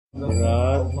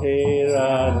Radhe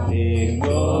Radhe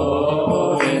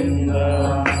Govinda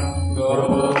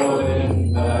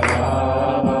Govinda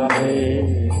Radhe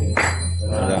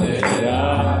Radhe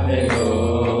Radhe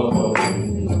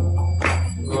Govinda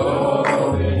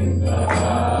Govinda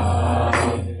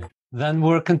Radhe. Then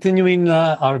we're continuing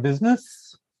our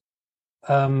business,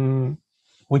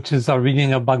 which is our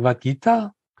reading of Bhagavad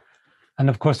Gita. And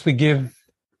of course, we give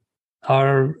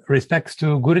our respects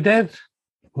to Gurudev,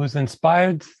 who's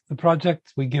inspired the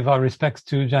project. We give our respects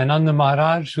to Jayananda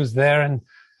Maharaj, who's there in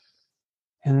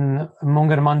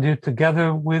Mangal Mandir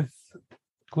together with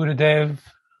Gurudev.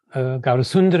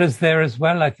 Gaurasundara is there as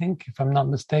well, I think, if I'm not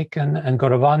mistaken, and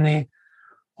Gauravani.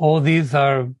 All these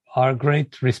are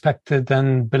great, respected,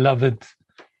 and beloved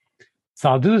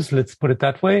sadhus, let's put it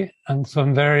that way. And so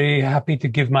I'm very happy to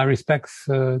give my respects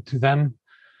to them.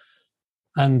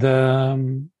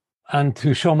 And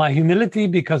to show my humility,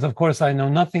 because of course I know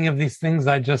nothing of these things.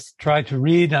 I just try to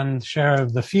read and share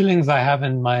the feelings I have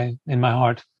in my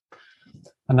heart.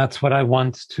 And that's what I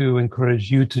want to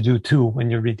encourage you to do too when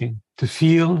you're reading. To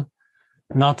feel,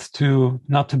 not to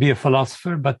be a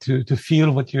philosopher, but to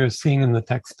feel what you're seeing in the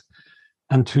text.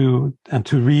 And to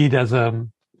read as a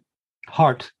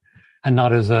heart and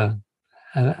not as a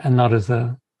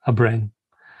brain.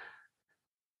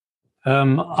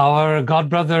 Our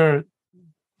godbrother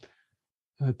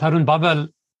Tarun Baba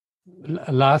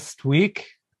last week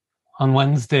on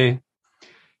Wednesday,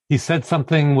 he said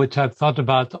something which I've thought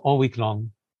about all week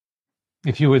long.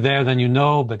 If you were there, then you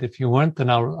know, but if you weren't, then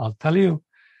I'll tell you.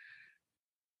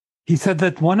 He said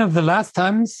that one of the last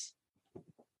times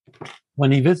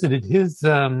when he visited his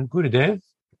Gurudev,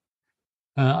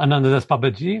 Anandadas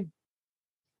Babaji,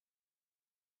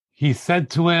 he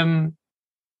said to him,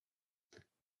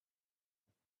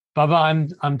 Baba,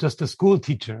 I'm just a school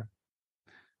teacher.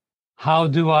 How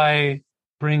do I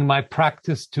bring my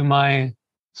practice to my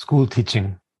school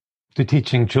teaching, to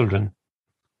teaching children?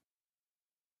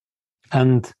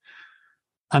 And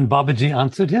Babaji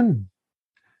answered him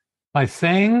by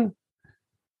saying,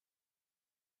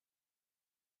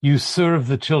 you serve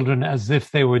the children as if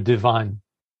they were divine.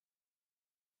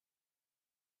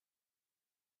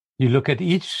 You look at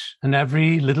each and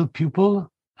every little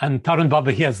pupil, and Tarun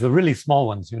Baba, he has the really small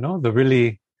ones, the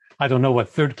really, I don't know what,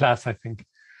 third class, I think.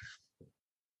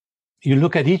 You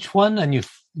look at each one and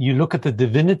you look at the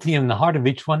divinity in the heart of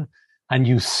each one and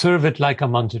you serve it like a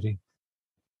manjari.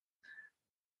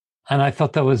 And I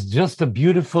thought that was just a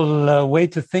beautiful way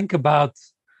to think about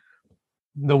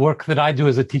the work that I do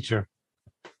as a teacher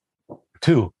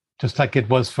too, just like it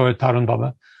was for Tarun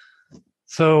Baba.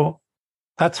 So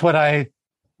that's what I'm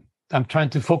trying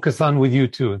to focus on with you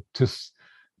too, to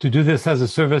do this as a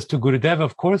service to Gurudev,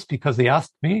 of course, because he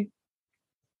asked me,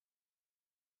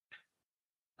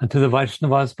 and to the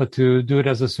Vaishnavas, but to do it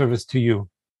as a service to you,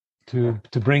 to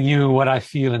bring you what I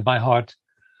feel in my heart,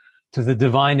 to the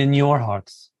divine in your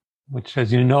hearts, which,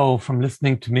 as you know from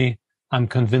listening to me, I'm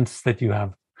convinced that you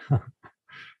have.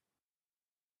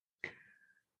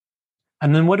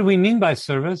 And then what do we mean by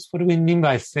service? What do we mean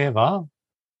by seva?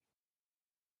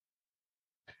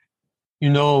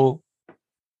 In the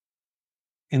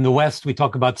West, we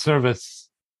talk about service.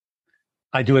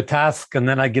 I do a task and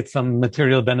then I get some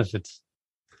material benefits.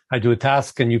 I do a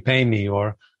task and you pay me,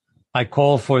 or I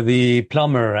call for the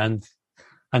plumber and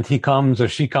he comes or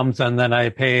she comes and then I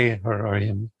pay her or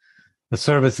him. The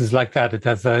service is like that. It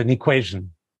has an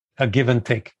equation, a give and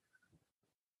take.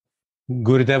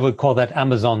 Gurudev would call that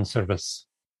Amazon service.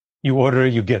 You order,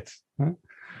 you get.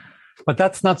 But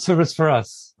that's not service for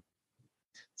us.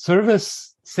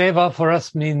 Service, seva for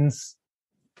us means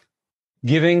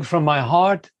giving from my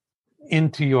heart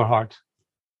into your heart.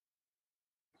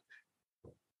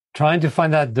 Trying to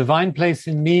find that divine place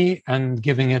in me and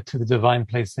giving it to the divine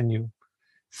place in you.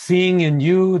 Seeing in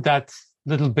you that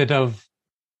little bit of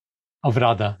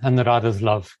Radha and the Radha's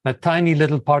love, that tiny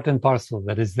little part and parcel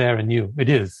that is there in you. It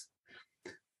is.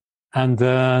 And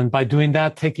by doing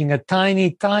that, taking a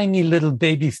tiny, tiny little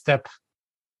baby step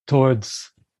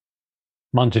towards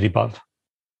Manjari Bhav.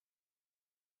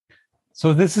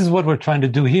 So this is what we're trying to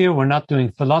do here. We're not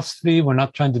doing philosophy. We're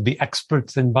not trying to be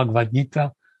experts in Bhagavad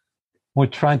Gita. We're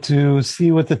trying to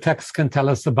see what the text can tell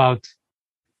us about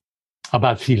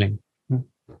feeling.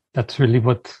 That's really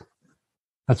what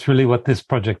this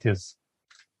project is.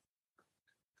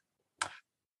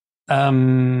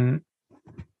 And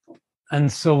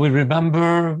so we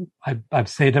remember, I've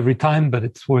said it every time, but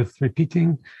it's worth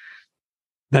repeating,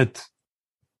 that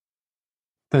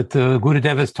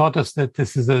Gurudev has taught us that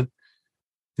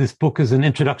this book is an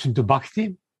introduction to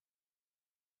bhakti.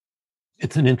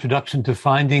 It's an introduction to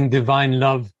finding divine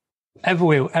love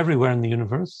everywhere in the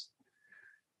universe.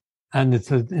 And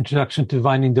it's an introduction to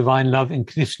finding divine love in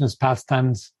Krishna's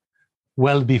pastimes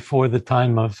well before the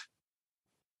time of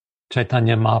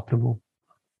Chaitanya Mahaprabhu.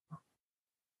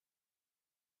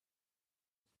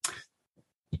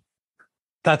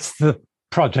 That's the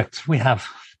project we have.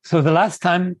 So the last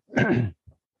time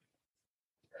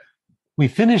we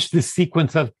finished this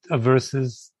sequence of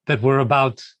verses that were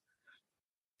about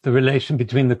the relation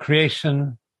between the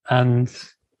creation and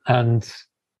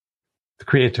the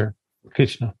creator,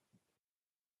 Krishna.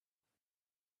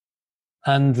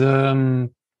 And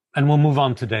we'll move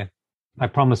on today. I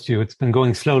promised you. It's been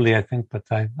going slowly, I think, but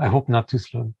I hope not too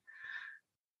slowly.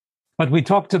 But we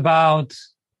talked about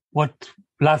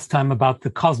last time about the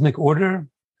cosmic order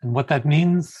and what that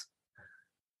means.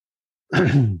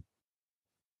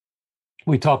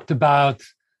 We talked about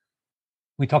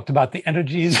the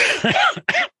energies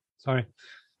that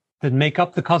make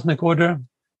up the cosmic order,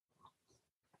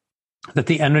 that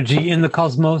the energy in the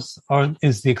cosmos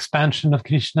is the expansion of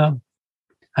Krishna.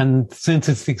 And since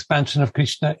it's the expansion of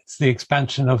Krishna, it's the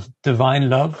expansion of divine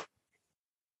love.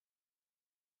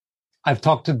 I've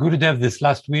talked to Gurudev this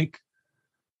last week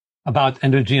about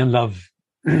energy and love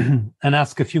and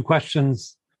asked a few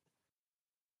questions.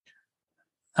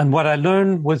 And what I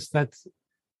learned was that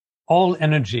all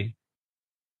energy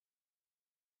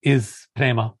is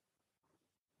prema.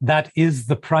 That is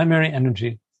the primary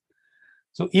energy.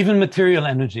 So even material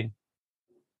energy.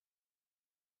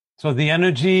 So the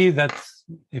energy that's,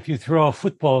 if you throw a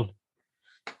football,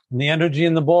 and the energy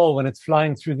in the ball when it's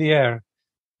flying through the air,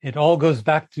 it all goes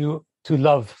back to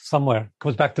love somewhere. It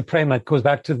goes back to prema. It goes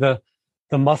back to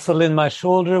the muscle in my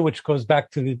shoulder, which goes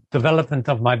back to the development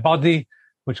of my body,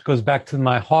 which goes back to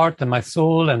my heart and my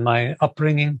soul and my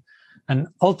upbringing. And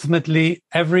ultimately,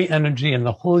 every energy in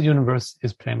the whole universe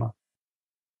is prema.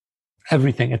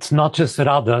 Everything. It's not just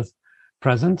Radha's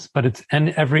presence, but it's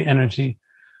every energy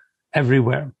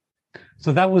everywhere.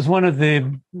 So that was one of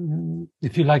the,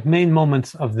 if you like, main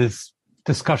moments of this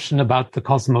discussion about the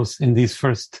cosmos in these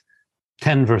first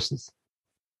 10 verses.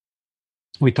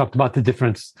 We talked about the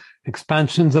different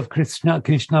expansions of Krishna.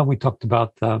 We talked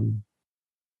about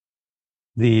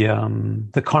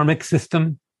the karmic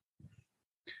system.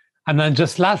 And then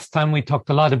just last time, we talked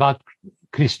a lot about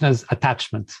Krishna's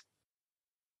attachment.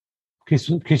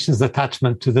 Krishna's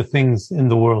attachment to the things in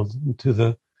the world,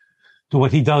 to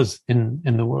what he does in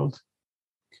the world.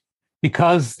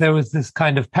 Because there was this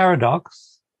kind of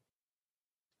paradox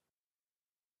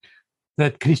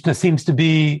that Krishna seems to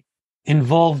be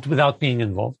involved without being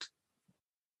involved,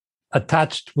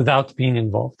 attached without being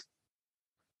involved.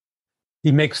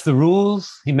 He makes the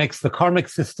rules, he makes the karmic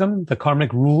system, the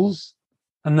karmic rules,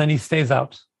 and then he stays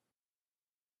out.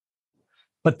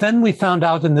 But then we found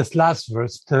out in this last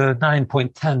verse, to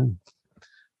 9.10,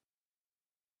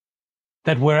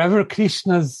 that wherever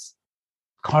Krishna's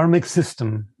karmic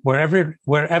system,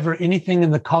 wherever anything in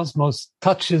the cosmos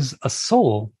touches a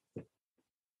soul,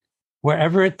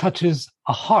 wherever it touches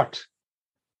a heart,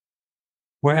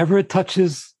 wherever it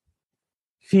touches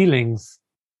feelings,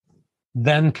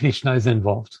 then Krishna is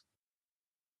involved.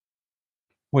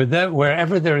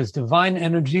 Wherever there is divine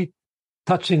energy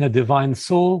touching a divine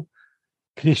soul,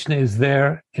 Krishna is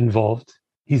there involved.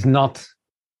 He's not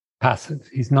passive.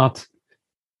 He's not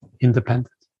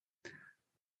independent.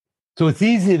 So it's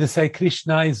easy to say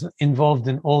Krishna is involved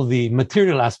in all the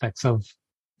material aspects of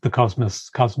the cosmos.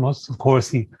 Of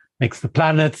course, he makes the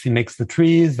planets, he makes the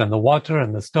trees and the water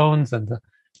and the stones and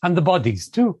the bodies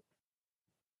too.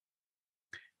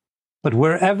 But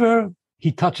wherever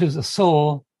he touches a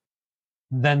soul,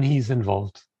 then he's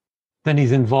involved. Then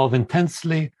he's involved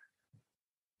intensely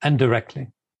and directly.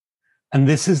 And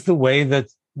this is the way that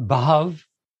Bhav,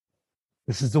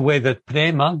 this is the way that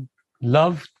Prema,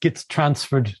 love, gets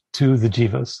transferred to the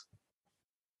jivas.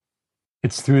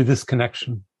 It's through this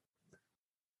connection.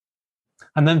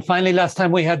 And then finally, last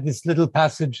time we had this little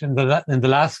passage in the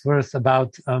last verse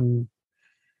about,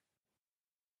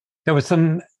 there were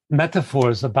some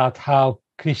metaphors about how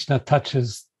Krishna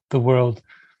touches the world.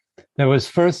 There was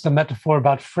first a metaphor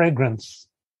about fragrance.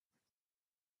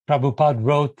 Prabhupada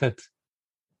wrote that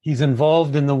he's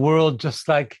involved in the world just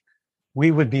like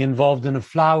we would be involved in a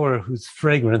flower whose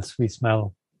fragrance we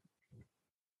smell.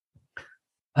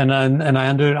 And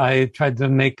I tried to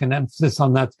make an emphasis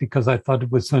on that because I thought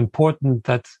it was so important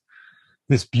that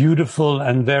this beautiful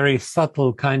and very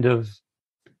subtle kind of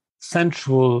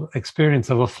sensual experience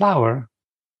of a flower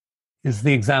is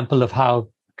the example of how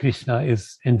Krishna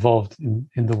is involved in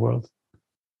the world.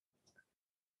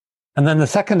 And then the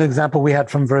second example we had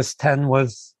from verse 10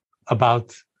 was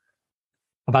about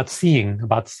seeing,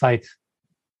 about sight.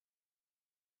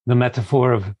 the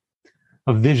metaphor of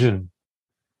vision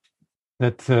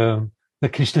that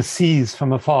Krishna sees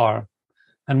from afar.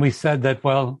 And we said that,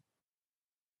 well,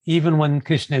 even when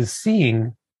Krishna is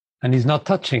seeing and he's not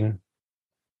touching,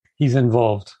 he's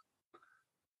involved.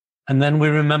 And then we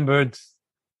remembered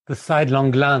the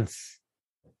sidelong glance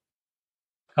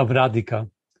of Radhika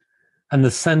and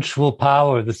the sensual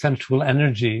power, the sensual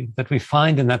energy that we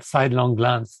find in that sidelong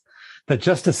glance. That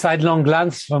just a sidelong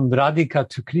glance from Radhika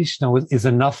to Krishna is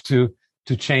enough to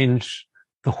change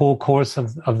the whole course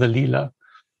of the Leela.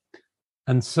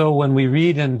 And so when we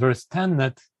read in verse 10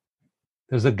 that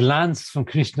there's a glance from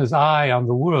Krishna's eye on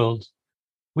the world,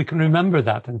 we can remember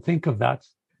that and think of that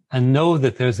and know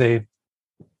that there's a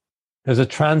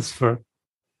transfer.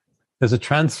 There's a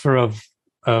transfer of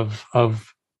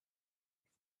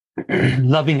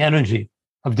loving energy,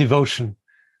 of devotion.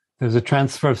 There's a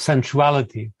transfer of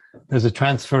sensuality. There's a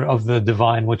transfer of the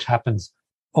divine, which happens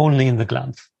only in the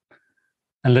glance.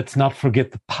 And let's not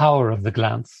forget the power of the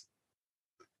glance.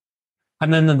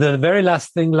 And then the very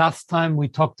last thing, last time we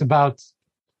talked about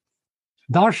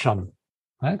darshan,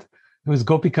 right? It was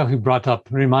Gopika who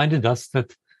reminded us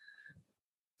that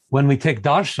when we take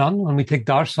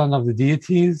darshan of the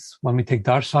deities, when we take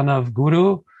darshan of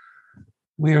Guru,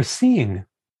 we are seeing.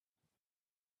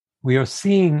 We are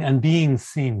seeing and being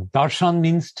seen. Darshan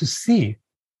means to see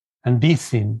and be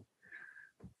seen.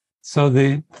 So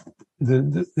the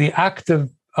act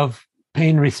of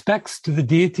paying respects to the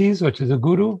deities, which is a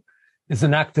guru, is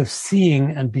an act of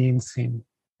seeing and being seen.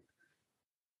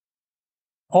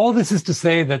 All this is to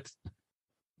say that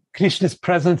Krishna's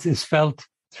presence is felt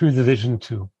through the vision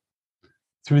too,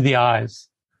 through the eyes,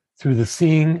 through the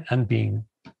seeing and being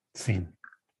seen.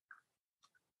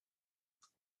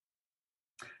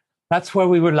 That's where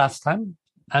we were last time.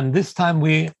 And this time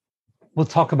we will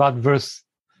talk about verse.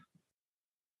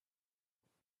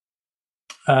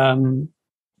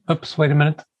 Wait a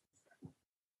minute.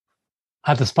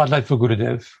 At the spotlight for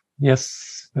Gurudev.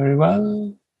 Yes, very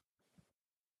well.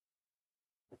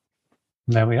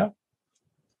 There we are.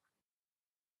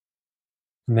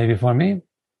 Maybe for me.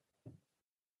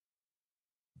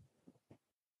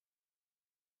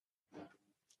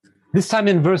 This time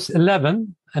in verse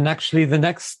 11, and actually the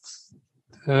next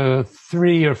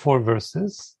 3 or 4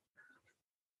 verses,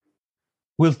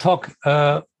 we'll talk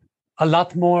a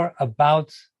lot more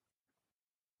about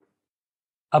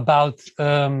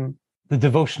the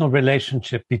devotional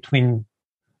relationship between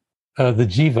the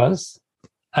jivas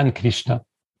and Krishna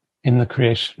in the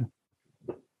creation.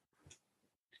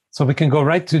 So we can go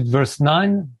right to verse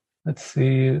 9. Let's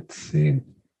see.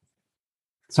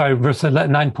 Sorry, verse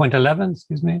 9.11,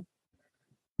 excuse me.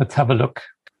 Let's have a look.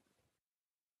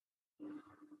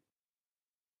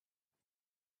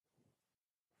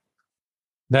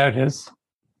 There it is.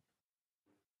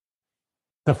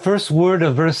 The first word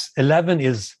of verse 11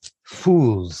 is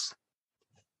fools.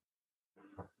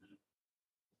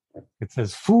 It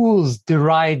says, fools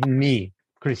deride me,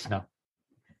 Krishna,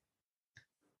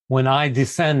 when I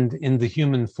descend in the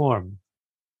human form.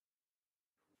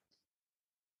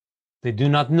 They do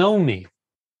not know me.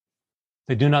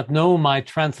 They do not know my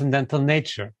transcendental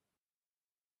nature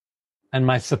and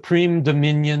my supreme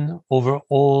dominion over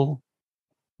all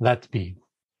that be.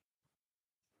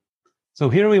 So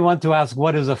here we want to ask,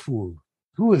 what is a fool?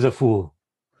 Who is a fool?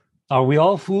 Are we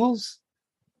all fools?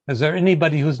 Is there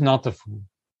anybody who's not a fool?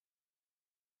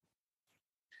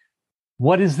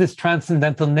 What is this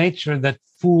transcendental nature that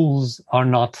fools are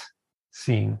not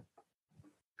seeing?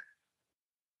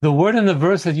 The word in the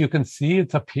verse, as you can see,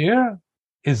 it's up here,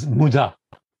 is muda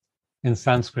in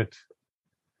Sanskrit,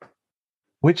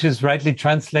 which is rightly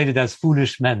translated as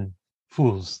foolish men,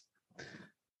 fools.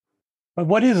 But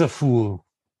what is a fool?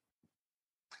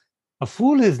 A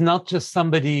fool is not just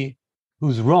somebody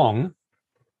who's wrong.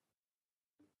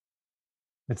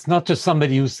 It's not just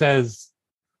somebody who says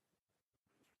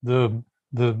the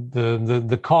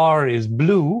car is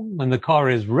blue when the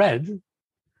car is red.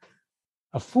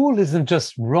 A fool isn't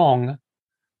just wrong.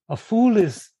 A fool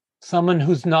is someone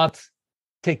who's not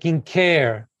taking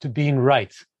care to being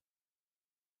right,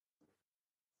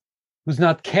 who's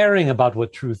not caring about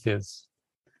what truth is,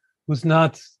 who's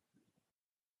not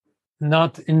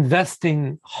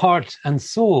investing heart and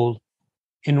soul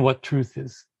in what truth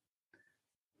is.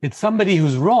 It's somebody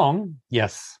who's wrong,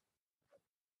 yes,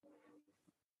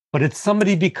 but it's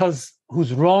somebody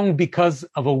who's wrong because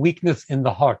of a weakness in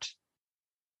the heart.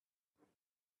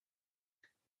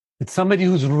 It's somebody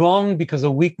who's wrong because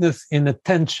of weakness in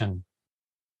attention.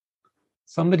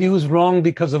 Somebody who's wrong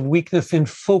because of weakness in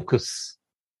focus.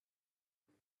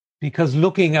 Because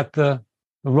looking at the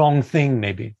wrong thing,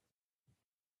 maybe.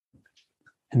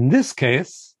 In this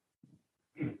case,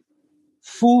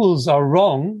 fools are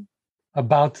wrong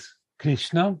about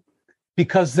Krishna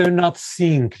because they're not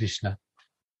seeing Krishna.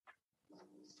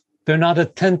 They're not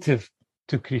attentive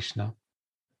to Krishna.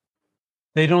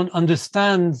 They don't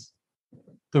understand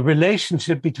the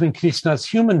relationship between Krishna's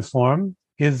human form,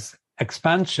 his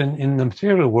expansion in the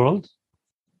material world,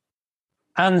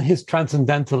 and his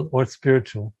transcendental or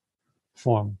spiritual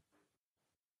form.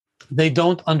 They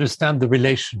don't understand the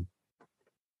relation.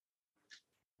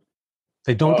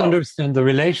 They don't understand the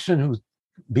relation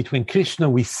between Krishna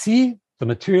we see, the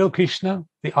material Krishna,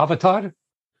 the avatar,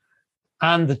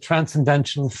 and the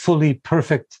transcendental, fully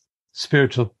perfect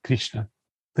spiritual Krishna,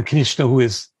 the Krishna who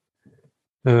is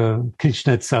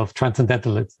Krishna itself,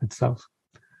 transcendental itself.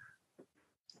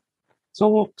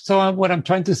 So what I'm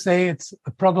trying to say, it's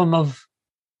a problem of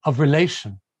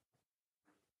relation,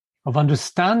 of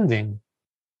understanding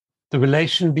the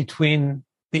relation between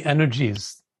the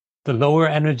energies, the lower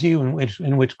energy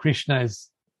in which Krishna is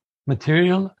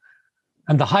material,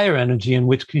 and the higher energy in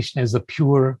which Krishna is a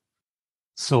pure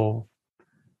soul.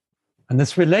 And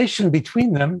this relation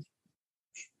between them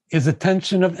is a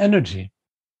tension of energy.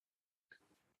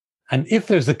 And if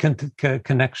there's a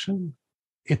connection,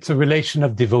 it's a relation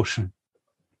of devotion.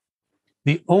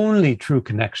 The only true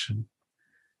connection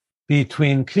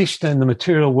between Krishna in the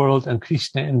material world and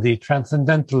Krishna in the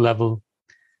transcendental level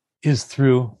is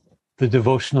through the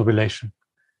devotional relation.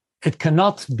 It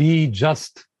cannot be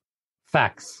just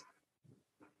facts.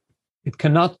 It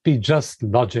cannot be just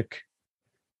logic.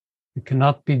 It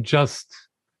cannot be just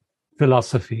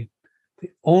philosophy.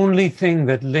 The only thing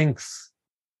that links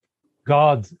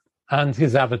God and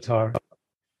his avatar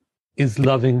is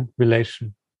loving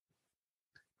relation.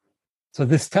 So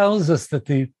this tells us that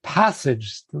the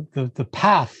passage, the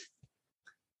path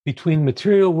between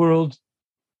material world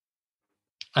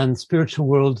and spiritual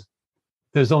world,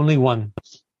 there's only one,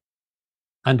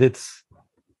 and it's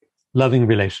loving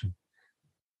relation.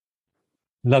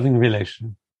 Loving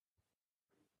relation.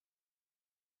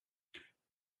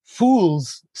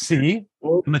 Fools see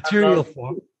the material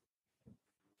form.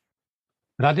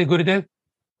 Radhe Gurudev?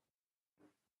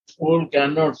 Fool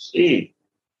cannot see.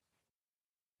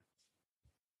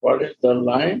 What is the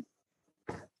line?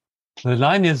 The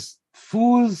line is,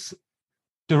 fools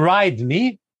deride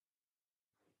me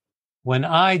when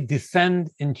I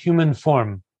descend in human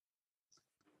form.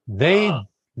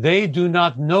 They do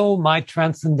not know my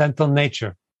transcendental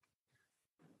nature.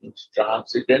 It's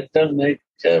transcendental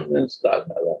nature means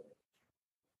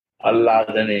Allah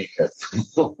the nature.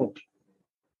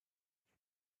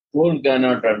 Fool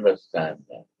cannot understand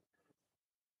that.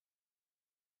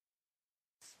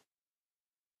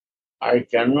 I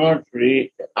cannot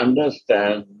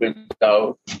understand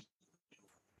without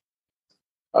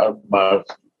her birth.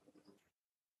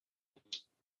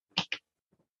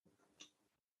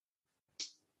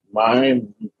 My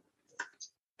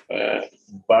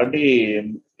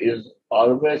body is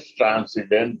always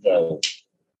transcendental,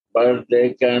 but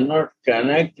they cannot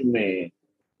connect me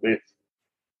with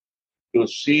to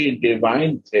see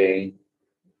divine thing,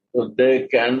 so they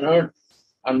cannot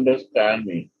understand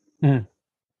me. Mm.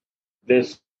 They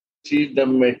see the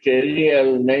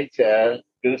material nature,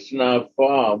 Krishna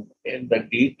form in the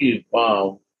deity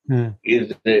form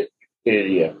is the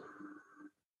area.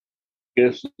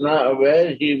 Krishna,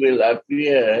 where he will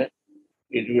appear,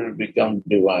 it will become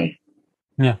divine.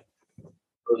 Yeah.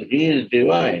 So he is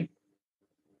divine.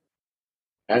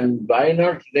 And why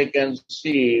not they can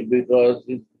see? Because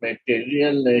his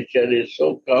material nature is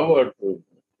so covered with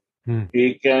it.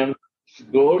 He can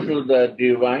go to the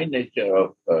divine nature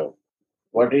of her.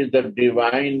 What is the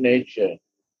divine nature?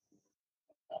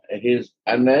 His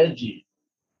energy.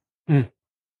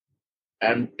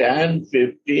 And 10,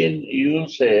 15, you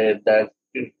say that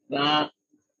Krishna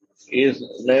is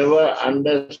never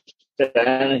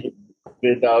understand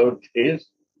without his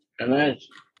energy.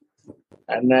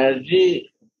 Energy,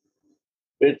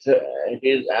 with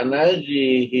his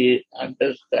energy, he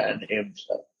understands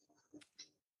himself.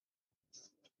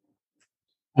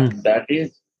 And that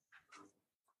is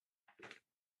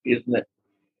the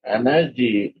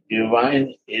energy,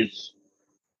 divine is,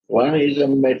 one is a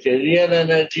material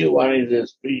energy, one is a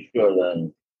spiritual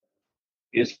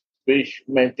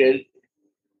energy.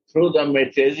 Through the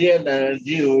material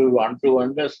energy, we want to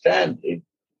understand it.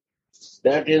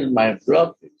 That is my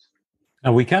blockage.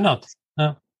 And we cannot.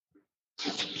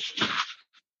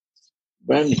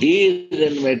 When he is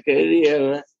in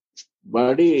material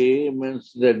body,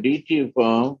 means the deity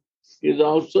form, is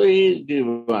also he is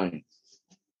divine.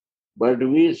 But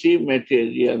we see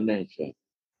material nature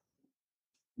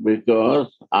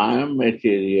because I am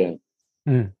material.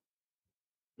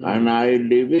 And I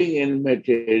living in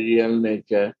material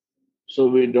nature, so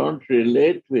we don't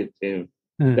relate with him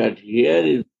that here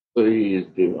is so he is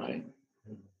divine.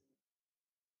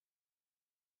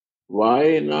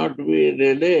 Why not we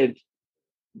relate?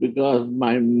 Because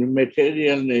my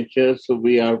material nature, so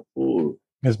we are full.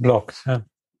 It's blocked. Yeah.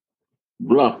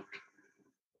 Blocked.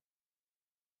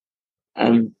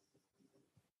 And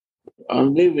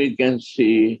only we can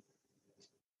see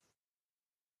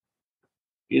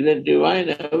is a divine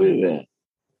everywhere.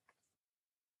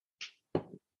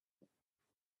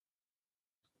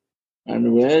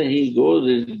 And where he goes,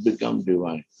 it becomes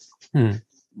divine.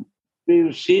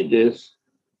 We see this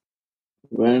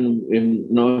when we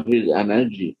know his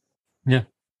energy. Yeah.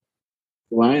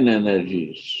 Divine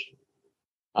energies.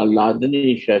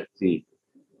 Alladini Shakti,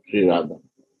 Sri Radha.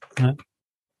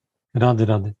 Radhe,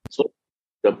 Radhe. So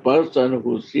the person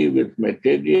who see with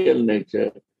material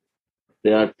nature,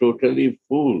 they are totally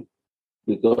fooled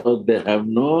because they have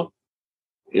no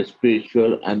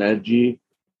spiritual energy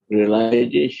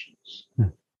realizations.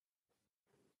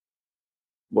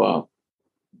 Wow.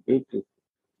 Beautiful.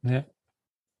 Yeah.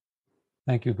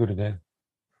 Thank you, Gurudev.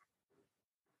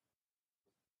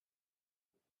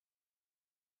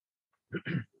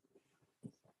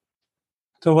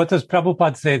 So what does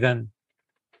Prabhupada say then?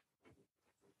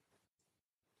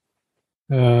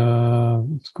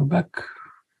 Let's go back.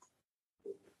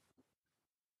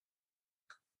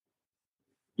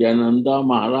 Jananda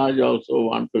Maharaj also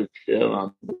want to share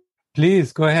on this.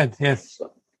 Please, go ahead. Yes.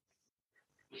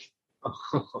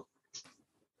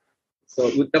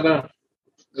 So Uttama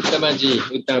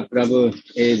Prabhu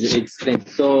is explained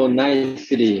so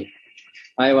nicely.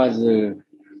 I was,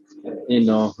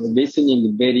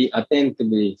 listening very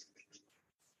attentively.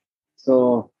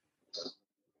 So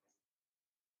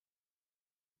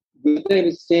Gurudev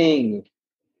is saying,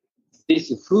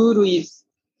 this fool is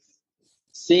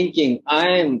thinking, I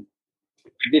am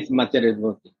this material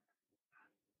body.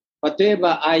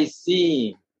 Whatever I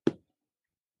see,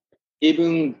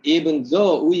 even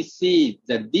though we see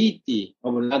the deity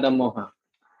of Radha Mohan,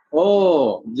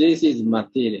 oh, this is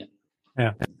material.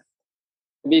 Yeah.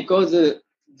 Because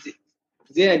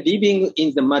they are living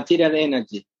in the material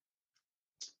energy.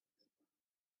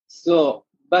 So,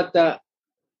 but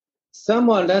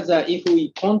someone rather, if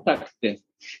we contact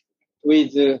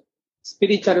with a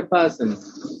spiritual person,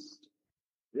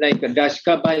 like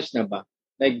Dashka Vaishnava,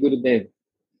 like Gurudev,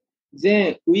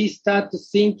 then we start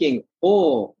thinking,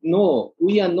 oh, no,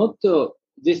 we are not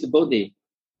this body.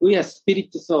 We are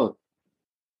spirit soul.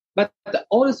 But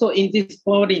also in this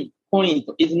point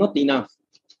is not enough.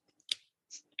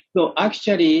 So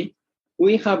actually,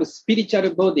 we have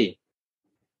spiritual body,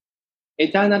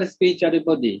 eternal spiritual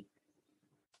body.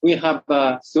 We have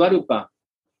Swarupa.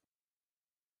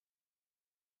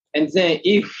 And then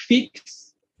if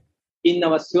fix in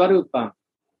our Swarupa,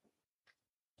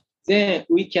 then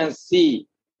we can see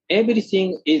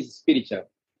everything is spiritual.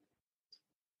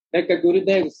 Like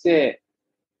Gurudev said,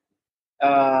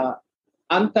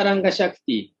 Antaranga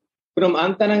Shakti. From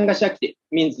Antaranga Shakti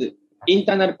means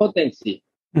internal potency.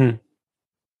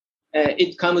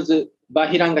 It comes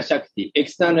Bahiranga Shakti,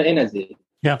 external energy.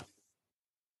 Yeah.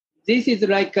 This is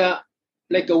like a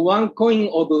one coin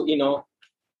of,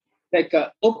 like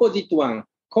a opposite one.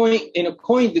 Coin,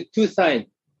 coin the two sides.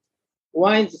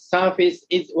 One is surface,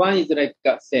 one is like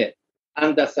say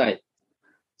underside.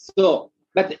 So,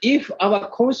 but if our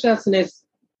consciousness,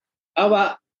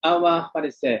 our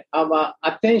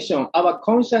attention, our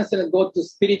consciousness go to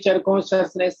spiritual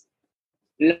consciousness,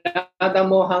 Radha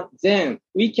Mohan, then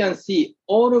we can see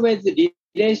always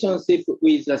relationship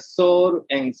with the soul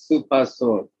and super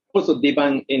soul, also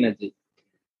divine energy.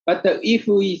 But if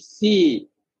we see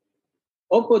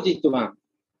opposite one,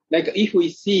 like if we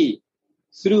see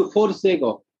through false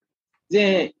ego,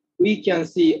 then we can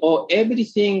see,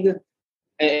 everything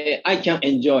I can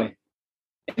enjoy.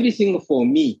 Everything for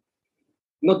me,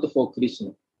 not for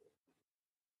Krishna.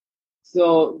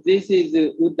 So this is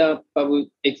Uddhava Prabhu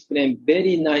explained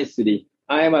very nicely.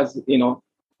 I was very,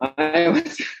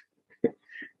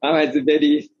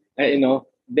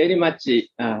 very much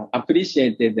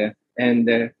appreciated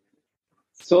and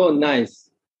so nice.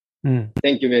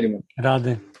 Thank you very much.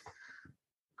 Radhe.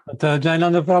 But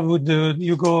Jayananda Prabhu,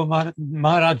 you go,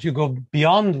 Maharaj, you go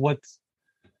beyond what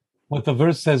the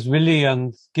verse says really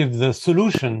and give the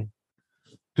solution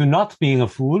to not being a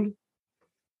fool.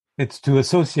 It's to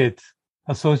associate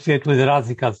with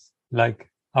Rasikas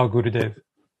like our Gurudev.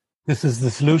 This is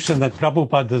the solution that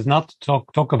Prabhupada does not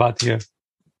talk about here,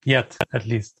 yet at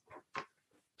least.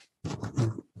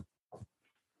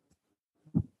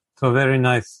 So very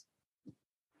nice.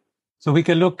 So we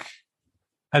can look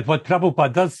at what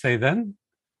Prabhupada does say then.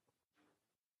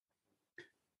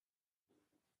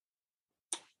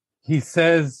 He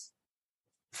says,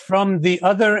 from the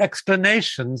other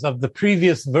explanations of the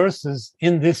previous verses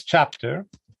in this chapter,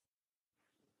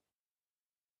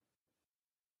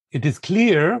 it is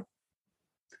clear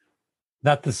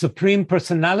that the Supreme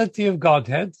Personality of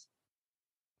Godhead,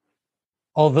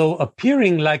 although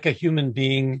appearing like a human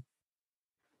being,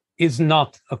 is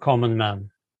not a common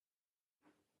man.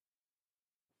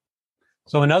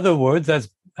 So in other words, as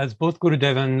both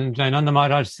Gurudev and Jayananda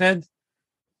Maharaj said,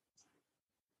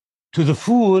 to the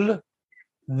fool,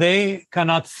 they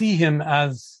cannot see him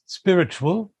as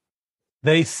spiritual.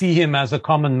 They see him as a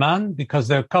common man because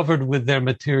they're covered with their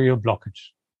material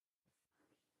blockage.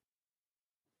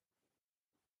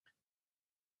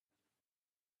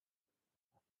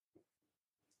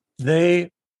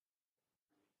 It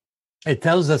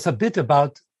tells us a bit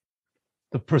about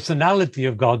the personality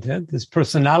of Godhead, this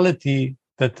personality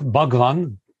that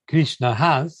Bhagavan, Krishna,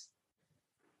 has.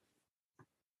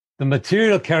 The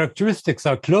material characteristics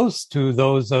are close to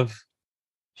those of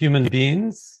human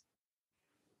beings,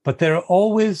 but they're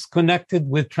always connected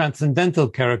with transcendental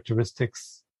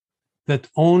characteristics that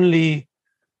only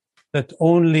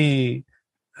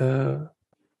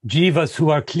jivas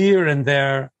who are clear in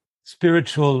their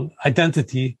spiritual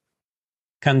identity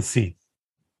can see.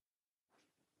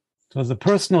 So the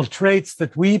personal traits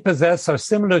that we possess are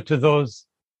similar to those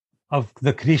of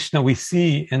the Krishna we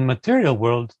see in material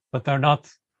world, but they're not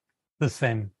the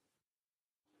same.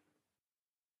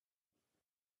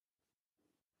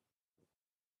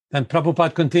 Then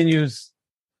Prabhupada continues,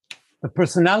 the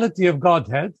personality of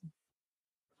Godhead,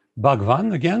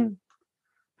 Bhagavan again,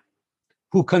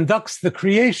 who conducts the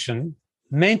creation,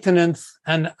 maintenance,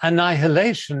 and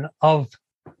annihilation of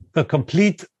the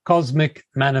complete cosmic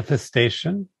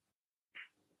manifestation,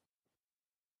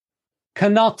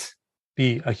 cannot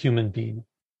be a human being.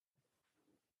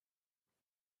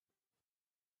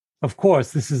 Of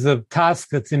course, this is a task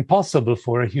that's impossible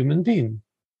for a human being.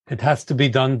 It has to be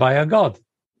done by a God.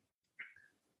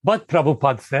 But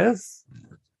Prabhupada says,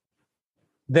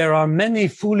 there are many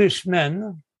foolish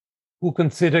men who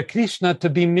consider Krishna to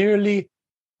be merely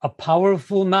a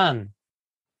powerful man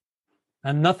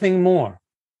and nothing more.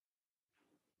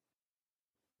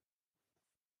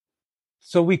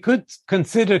 So we could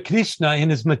consider Krishna in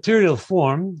his material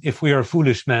form, if we are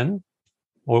foolish men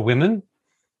or women.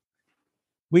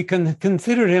 We can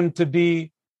consider him to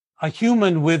be a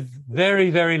human with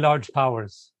very, very large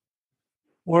powers,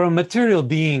 or a material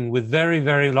being with very,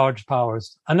 very large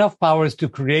powers, enough powers to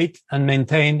create and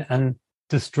maintain and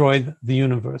destroy the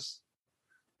universe.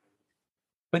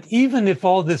 But even if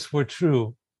all this were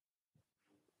true,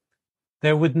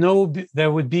 there would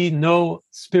be no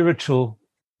spiritual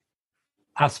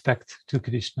aspect to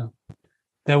Krishna.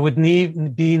 There would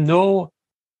be no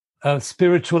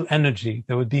spiritual energy.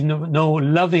 There would be no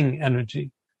loving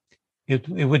energy. It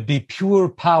would be pure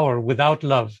power without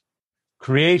love.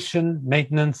 Creation,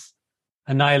 maintenance,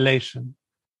 annihilation.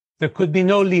 There could be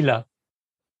no Leela.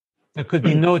 There could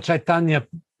be no Chaitanya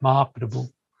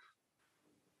Mahaprabhu.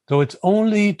 So it's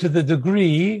only to the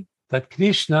degree that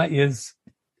Krishna is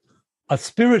a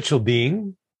spiritual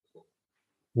being,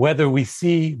 whether we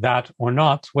see that or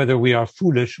not, whether we are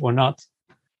foolish or not.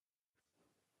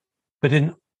 But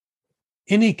in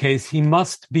any case, he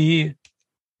must be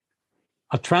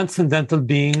a transcendental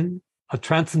being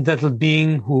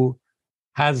who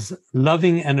has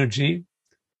loving energy,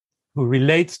 who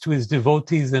relates to his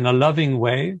devotees in a loving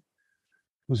way,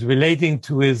 who's relating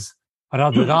to his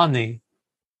Radharani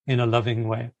in a loving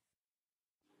way.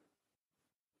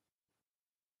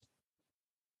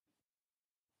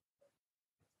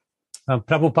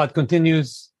 Prabhupada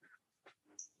continues.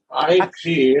 I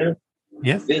feel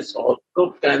yes? This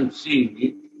also can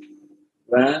see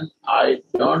when I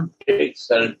don't take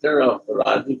shelter of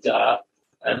Radhika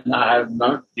and I have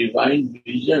not divine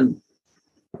vision.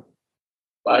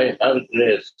 By her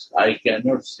grace, I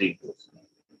cannot see Krishna.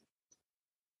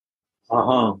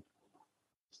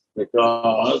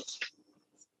 Because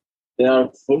they are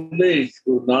foolish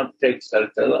to not take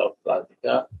shelter of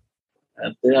Radhika,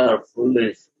 and they are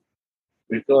foolish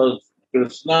because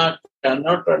Krishna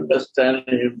cannot understand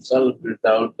himself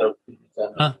without the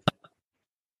Krishna.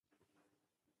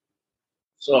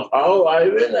 So how I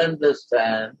will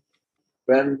understand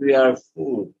when we are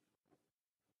food?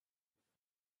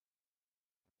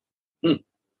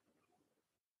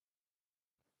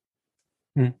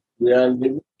 We are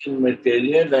living in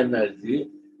material energy,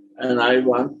 and I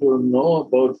want to know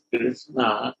about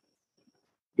Krishna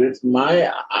with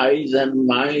my eyes and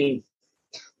my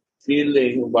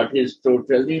feeling what is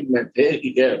totally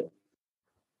material.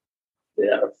 they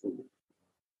are food.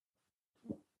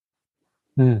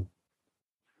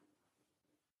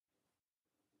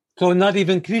 So not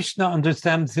even Krishna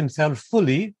understands himself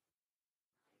fully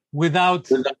without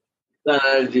Without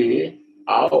energy,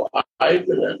 how I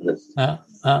will understand.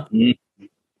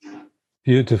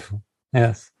 Beautiful.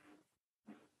 Yes.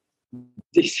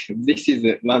 This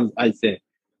is one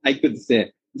I could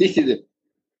say this is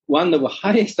one of the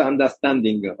highest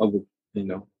understanding of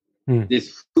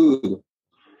this food,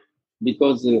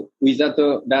 because without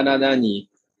Radharani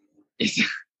is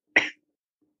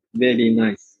very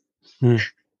nice.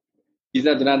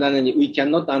 Without Radharani, we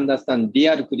cannot understand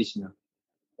real Krishna,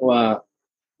 or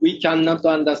we cannot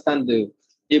understand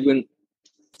even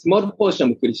small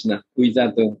portion of Krishna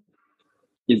without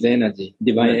his energy,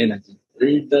 divine energy.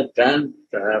 Read the 10,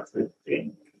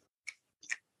 15.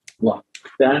 Wow.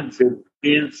 10,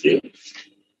 15, 6.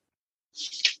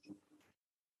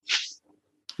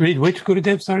 Read which,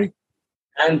 Gurudev, sorry?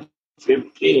 10,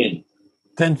 15.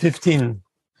 10, 15.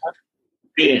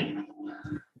 15.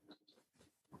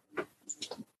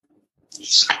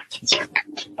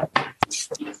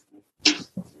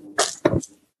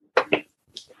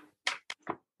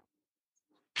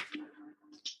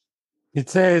 It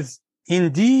says,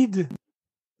 indeed,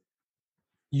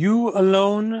 you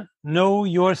alone know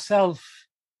yourself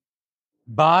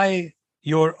by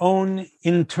your own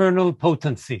internal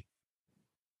potency,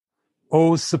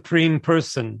 O Supreme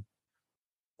Person,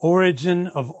 origin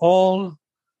of all,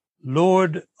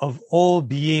 Lord of all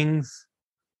beings,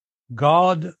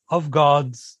 God of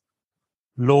gods,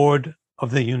 Lord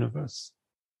of the universe.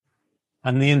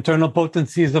 And the internal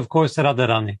potency is, of course,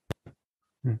 Radharani.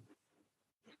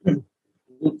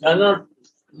 You cannot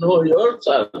know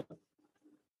yourself.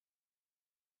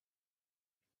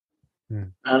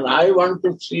 And I want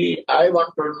to see, I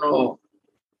want to know.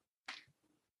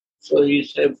 So he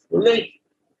said, foolish,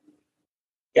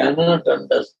 cannot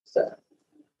understand.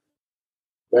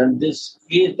 When this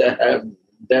key they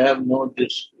have no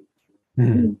this.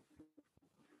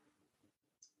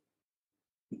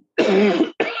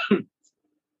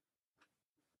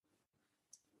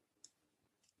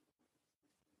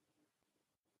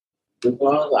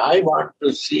 Because I want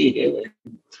to see him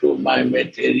through my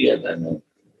material energy.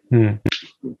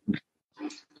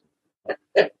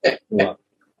 Wow.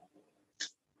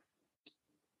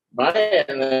 My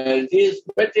energy is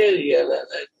material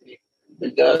energy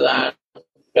because I am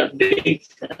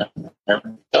conditioned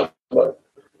and covered.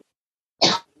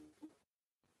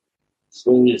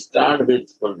 So we start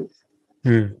with foolish.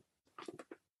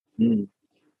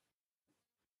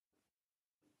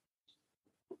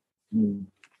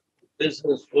 This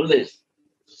is foolish.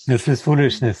 This is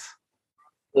foolishness.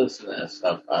 Foolishness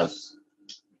of us.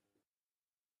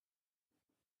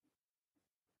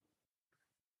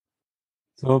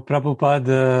 So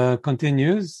Prabhupada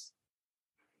continues.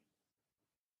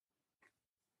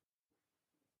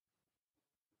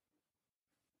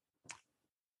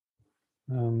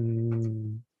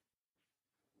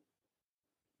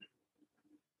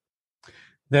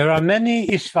 There are many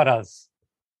Ishvaras,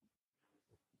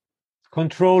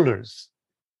 controllers,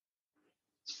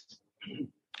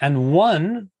 and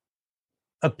one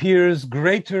appears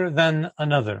greater than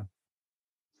another.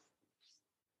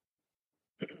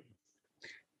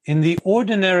 In the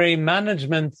ordinary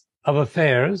management of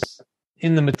affairs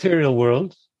in the material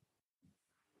world,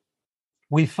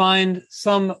 we find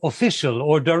some official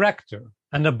or director,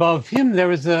 and above him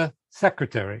there is a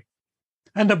secretary,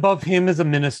 and above him is a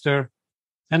minister,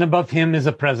 and above him is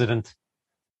a president.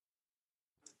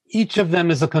 Each of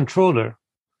them is a controller,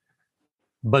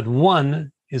 but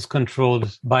one is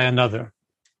controlled by another.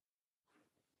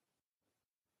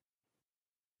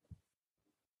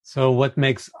 So what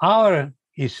makes our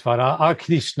Ishvara, our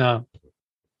Krishna,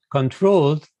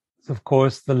 controlled is, of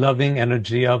course, the loving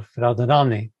energy of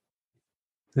Radharani.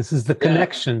 This is the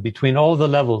connection between all the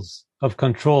levels of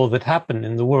control that happen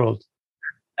in the world.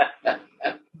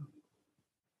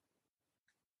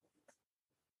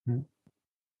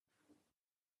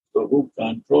 So who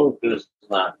control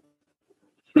Krishna?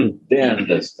 They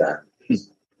understand.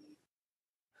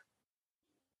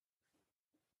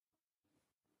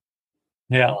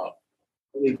 Yeah. Oh,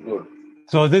 very good.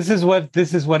 So this is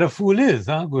what a fool is,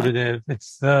 huh, Gurudev?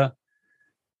 It's the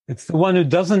one who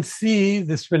doesn't see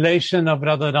this relation of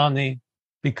Radharani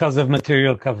because of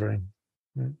material covering.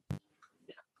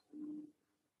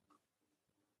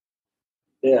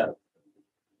 Yeah.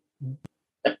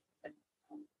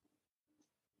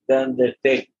 Then they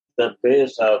take the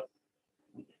place of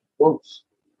books.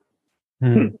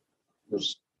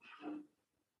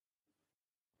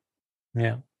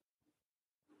 Yeah.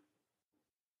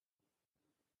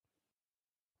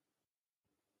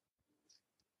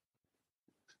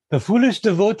 The foolish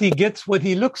devotee gets what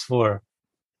he looks for,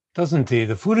 doesn't he?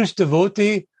 The foolish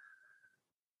devotee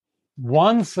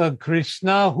wants a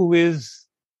Krishna who is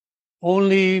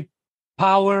only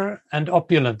power and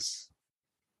opulence.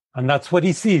 And that's what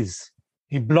he sees.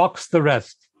 He blocks the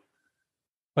rest.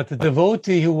 But the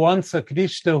devotee who wants a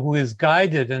Krishna who is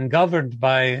guided and governed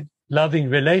by loving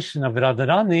relation of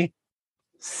Radharani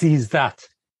sees that.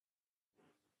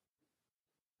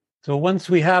 So once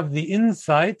we have the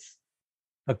insight,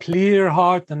 a clear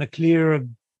heart and a clear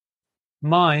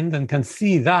mind, and can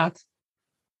see that,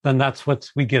 then that's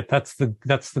what we get. That's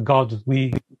the God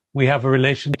we have a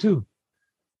relation to.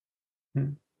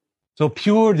 So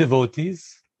pure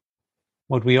devotees,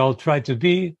 what we all try to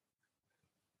be,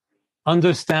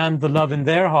 understand the love in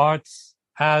their hearts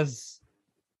as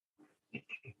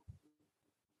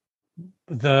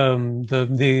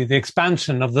the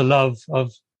expansion of the love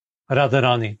of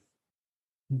Radharani.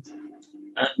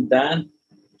 And then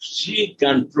she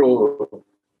control.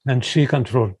 And she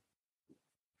control.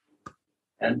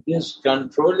 And this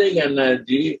controlling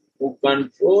energy, who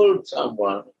controls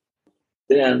someone,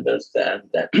 they understand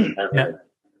that energy.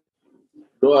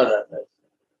 Lower energy.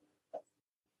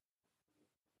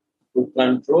 To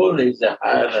control is a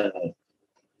higher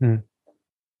energy.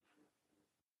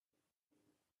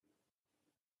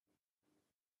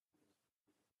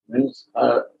 Means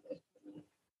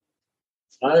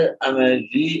high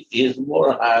energy is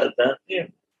more higher than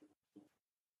him.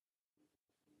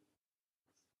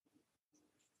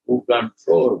 Who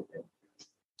control him.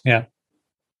 Yeah.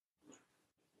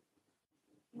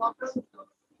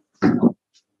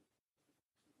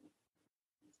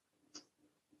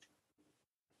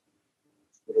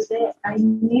 I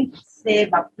need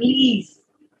seva, please.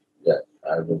 Yes,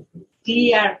 I will.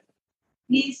 Clear.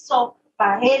 Please, so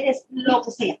paredes lo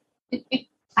que sea.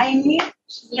 I need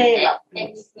seva,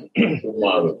 please.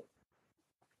 Tomorrow.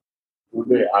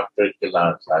 Today after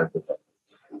class, I will.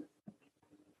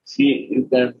 See, you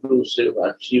can do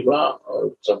seva, Shiva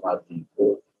or Samadhi.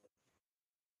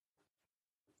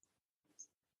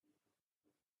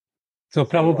 So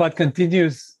Prabhupada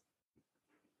continues.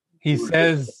 He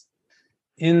says,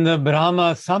 in the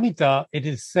Brahma Samhita, it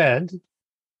is said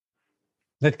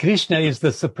that Krishna is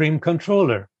the supreme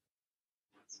controller.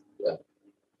 Yeah.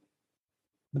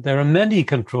 But there are many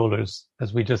controllers,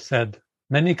 as we just said.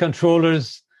 Many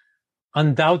controllers,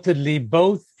 undoubtedly,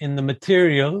 both in the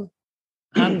material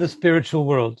and the spiritual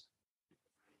world.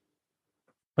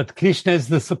 But Krishna is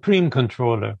the supreme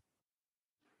controller.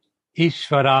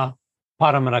 Ishvara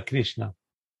Paramara Krishna.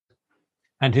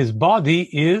 And his body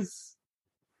is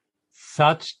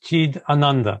Sat Chid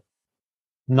Ananda,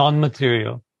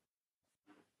 non-material.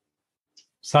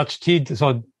 Sat Chid,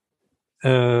 so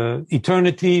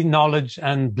eternity, knowledge,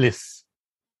 and bliss.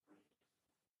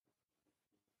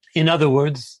 In other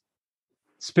words,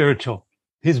 spiritual.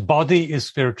 His body is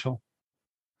spiritual.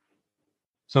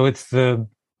 So it's the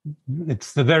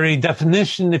very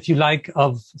definition, if you like,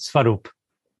 of Svarup.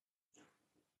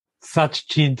 Sat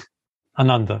Chid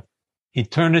Ananda.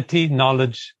 Eternity,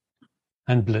 knowledge,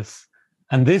 and bliss.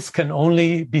 And this can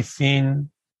only be seen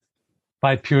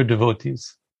by pure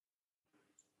devotees.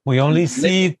 We only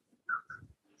see...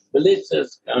 Bliss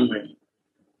is coming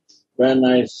when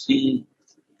I see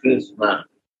Krishna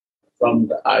from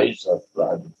the eyes of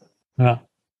Radha. Yeah.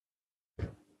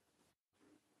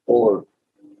 Or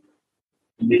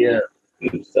clear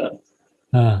Krishna.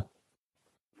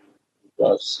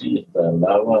 Because she is the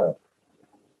lover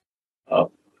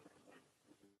of.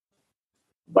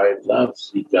 By love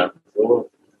she controls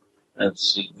and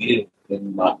she gives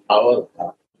in our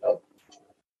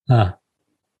love.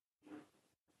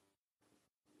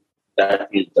 That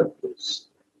is the bliss.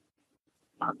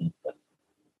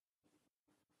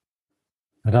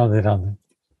 Radhe.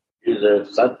 Is a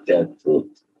Satya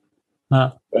truth.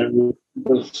 When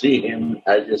people see him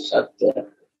as a Satya,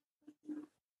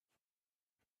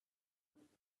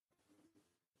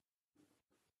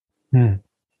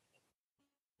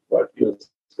 what you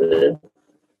say?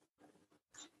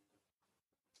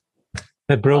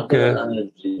 They broke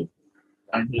energy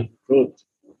and in truth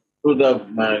to the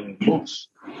man books.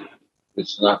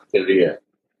 It's not clear.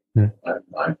 And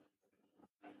mind.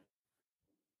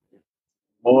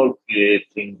 More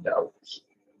creating doubts.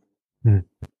 When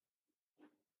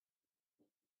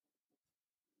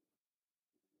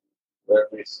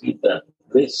we see the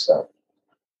bliss of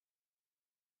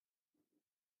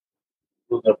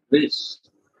to the bliss,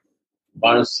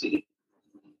 mercy,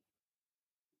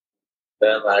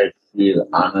 then I feel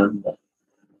ananda.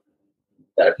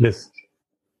 That bliss.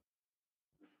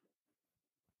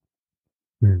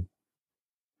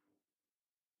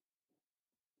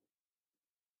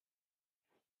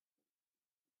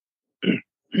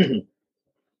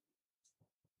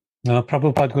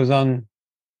 Prabhupada goes on.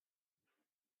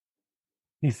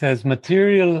 He says,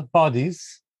 material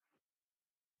bodies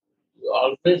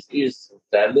always is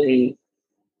studying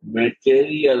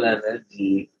material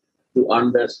energy to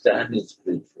understand his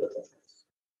spiritual energy.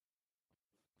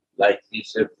 Like he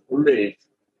said, foolish.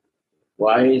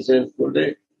 Why is it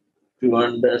foolish? To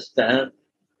understand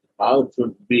how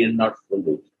to be not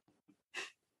foolish.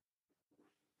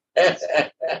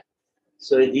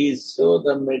 So he saw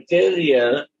the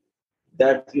material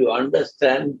that you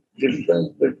understand difference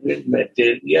between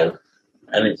material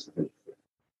and spiritual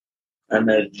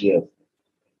energy of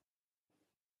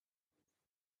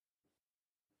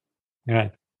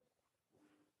right.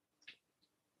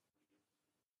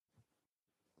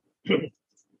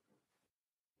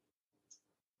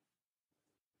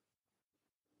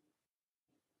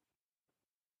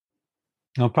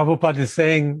 Now, Prabhupada is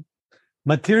saying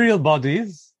material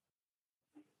bodies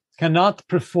cannot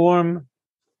perform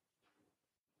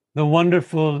the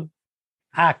wonderful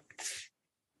acts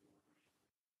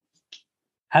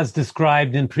as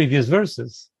described in previous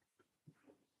verses.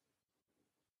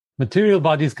 Material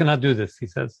bodies cannot do this, he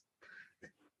says.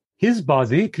 His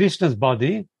body, Krishna's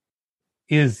body,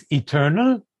 is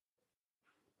eternal,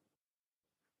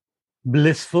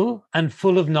 blissful, and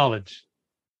full of knowledge.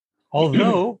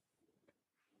 Although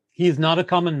he is not a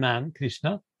common man,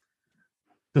 Krishna,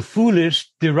 the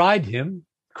foolish deride him,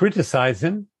 criticize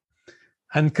him,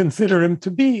 and consider him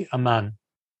to be a man.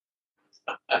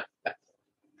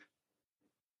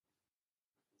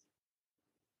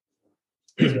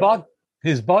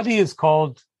 His body is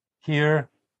called here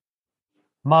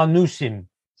Manushim,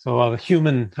 so a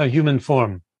human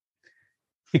form,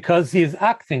 because he is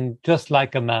acting just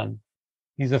like a man.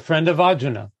 He's a friend of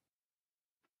Arjuna,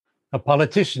 a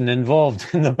politician involved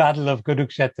in the battle of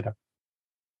Kurukshetra.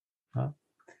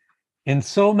 In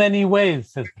so many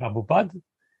ways, says Prabhupada,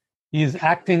 he is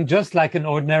acting just like an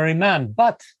ordinary man,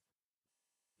 but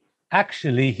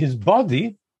actually his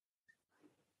body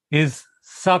is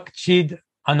Sakchid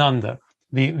Ananda,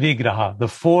 the Vigraha, the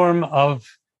form of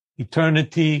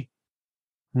eternity,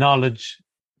 knowledge,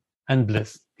 and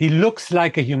bliss. He looks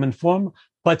like a human form,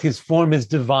 but his form is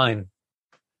divine.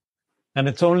 And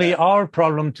it's only our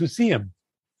problem to see him.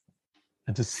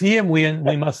 And to see him,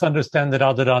 we must understand that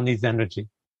Radharani's energy.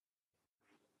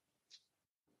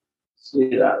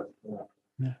 See that.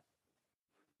 Yeah.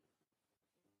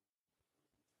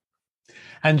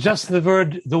 And just the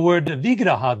word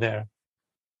Vigraha there,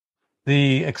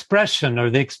 the expression or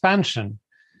the expansion,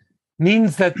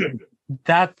 means that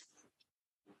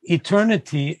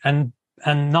eternity and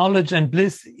knowledge and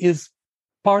bliss is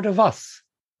part of us,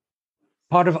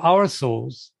 part of our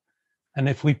souls. And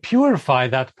if we purify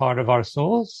that part of our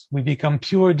souls, we become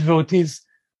pure devotees,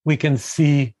 we can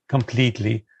see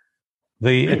completely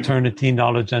the eternity,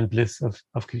 knowledge, and bliss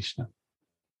of Krishna.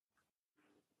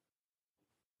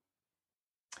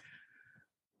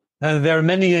 There are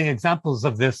many examples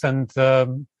of this, and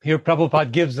here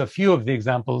Prabhupada gives a few of the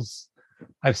examples.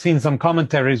 I've seen some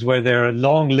commentaries where there are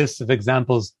long lists of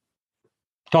examples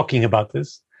talking about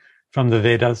this from the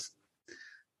Vedas.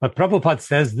 But Prabhupada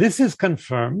says this is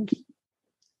confirmed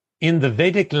in the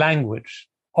Vedic language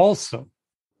also.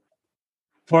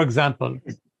 For example,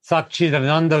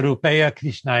 Sakchidananda Rupeya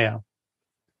Krishnaya.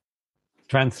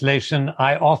 Translation,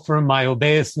 I offer my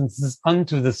obeisances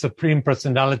unto the Supreme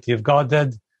Personality of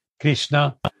Godhead,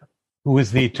 Krishna, who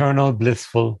is the eternal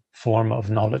blissful form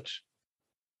of knowledge.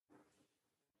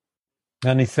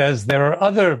 And he says there are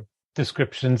other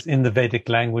descriptions in the Vedic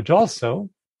language also.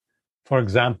 For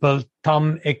example,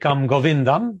 Tam Ekam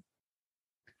Govindam,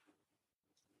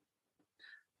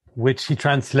 which he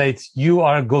translates, you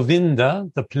are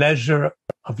Govinda, the pleasure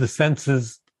of the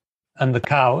senses and the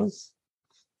cows.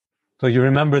 So you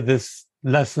remember this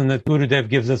lesson that Gurudev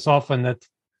gives us often, that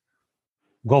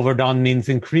Govardhan means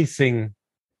increasing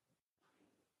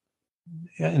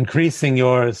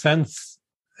your sense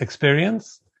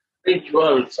experience.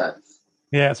 Spiritual sense.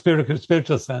 Yeah,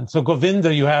 spiritual sense. So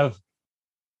Govinda, you have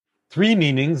three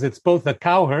meanings. It's both a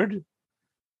cowherd,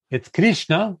 it's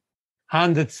Krishna,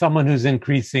 and it's someone who's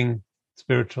increasing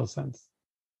spiritual sense.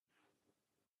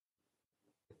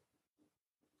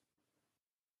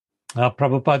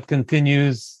 Prabhupada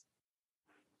continues,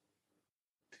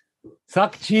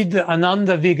 Sakchid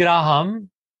Ananda Vigraham,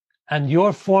 and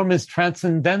your form is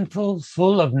transcendental,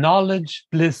 full of knowledge,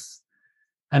 bliss,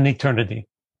 and eternity.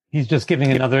 He's just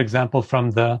giving another example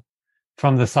from the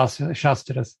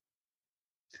Shastras.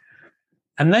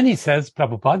 And then he says,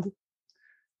 Prabhupada,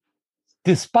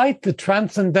 despite the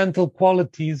transcendental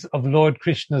qualities of Lord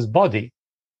Krishna's body,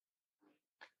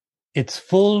 its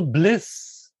full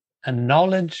bliss and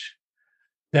knowledge,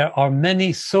 there are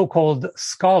many so-called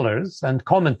scholars and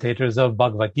commentators of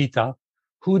Bhagavad Gita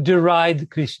who deride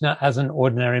Krishna as an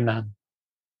ordinary man.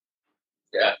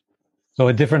 Yeah. So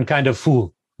a different kind of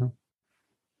fool.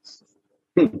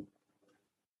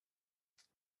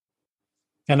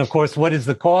 And of course, what is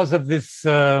the cause of this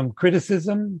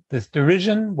criticism, this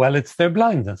derision? Well, it's their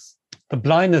blindness, the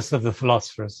blindness of the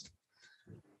philosophers,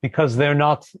 because they're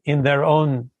not in their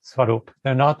own svarup,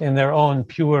 they're not in their own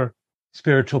pure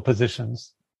spiritual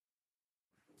positions.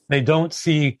 They don't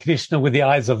see Krishna with the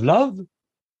eyes of love,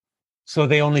 so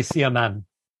they only see a man.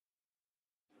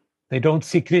 They don't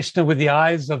see Krishna with the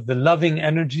eyes of the loving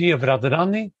energy of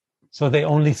Radharani, so they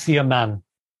only see a man.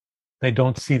 They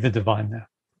don't see the divine there.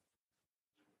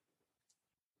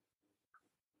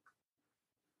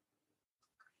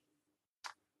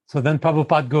 So then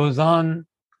Prabhupada goes on.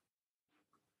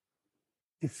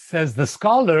 It says, the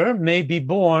scholar may be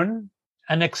born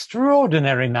an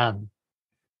extraordinary man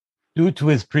due to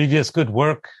his previous good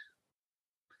work.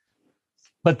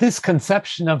 But this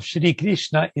conception of Shri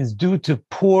Krishna is due to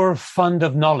poor fund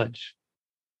of knowledge.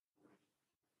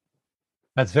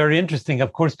 That's very interesting,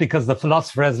 of course, because the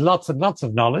philosopher has lots and lots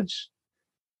of knowledge.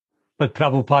 But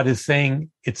Prabhupada is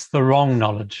saying it's the wrong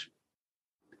knowledge.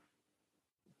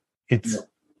 It's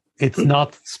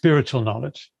not spiritual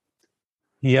knowledge.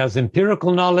 He has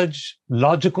empirical knowledge,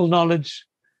 logical knowledge,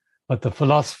 but the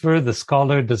philosopher, the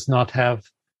scholar, does not have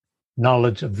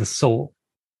knowledge of the soul.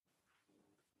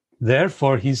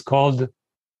 Therefore, he's called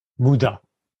Muda,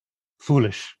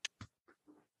 foolish.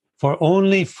 For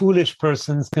only foolish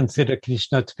persons consider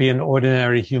Krishna to be an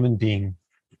ordinary human being,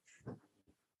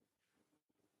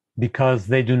 because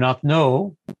they do not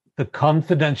know the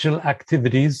confidential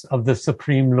activities of the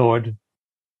Supreme Lord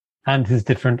and his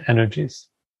different energies.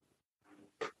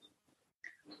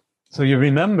 So you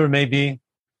remember maybe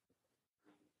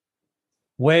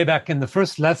way back in the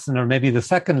first lesson, or maybe the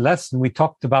second lesson, we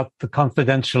talked about the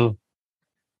confidential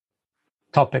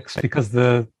topics, because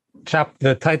the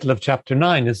title of chapter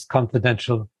 9 is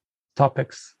confidential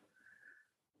topics.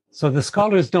 So the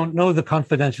scholars don't know the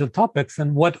confidential topics.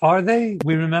 And what are they?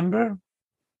 We remember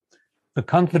the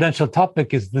confidential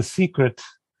topic is the secret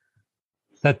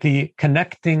that the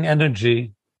connecting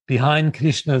energy behind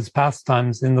Krishna's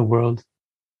pastimes in the world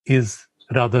is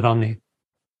Radharani.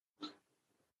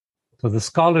 So the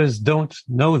scholars don't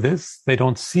know this, they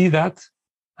don't see that,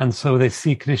 and so they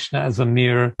see Krishna as a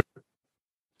mere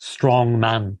strong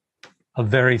man, a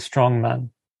very strong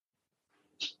man.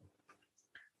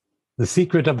 The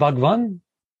secret of Bhagavan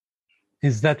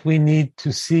is that we need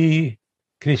to see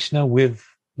Krishna with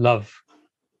love,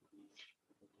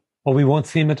 or we won't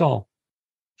see him at all.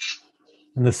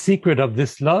 And the secret of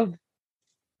this love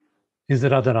is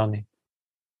Radharani.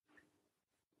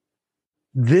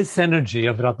 This energy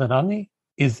of Radharani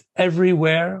is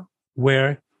everywhere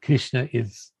where Krishna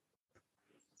is.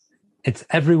 It's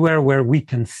everywhere where we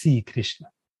can see Krishna.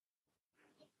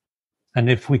 And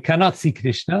if we cannot see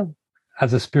Krishna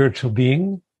as a spiritual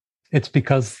being, it's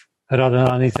because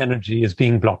Radharani's energy is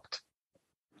being blocked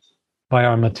by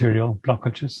our material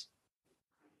blockages.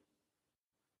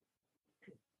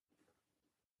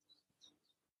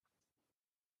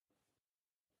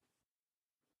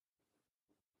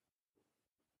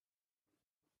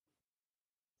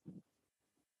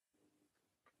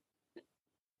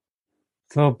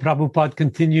 So Prabhupada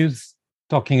continues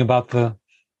talking about the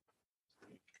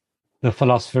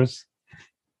philosophers.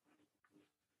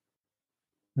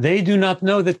 They do not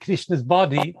know that Krishna's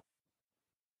body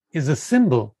is a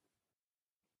symbol.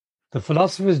 The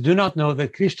philosophers do not know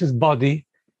that Krishna's body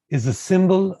is a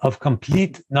symbol of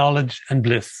complete knowledge and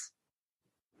bliss.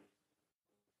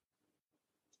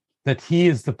 That he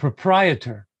is the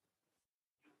proprietor.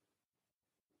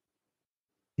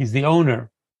 He's the owner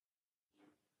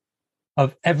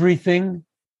of everything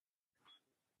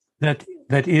that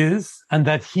is, and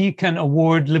that he can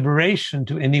award liberation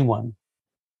to anyone.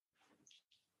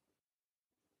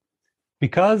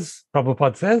 Because,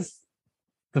 Prabhupada says,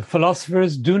 the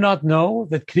philosophers do not know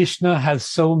that Krishna has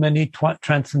so many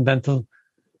transcendental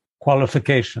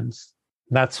qualifications.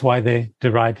 That's why they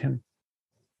deride him.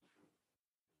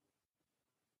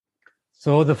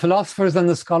 So the philosophers and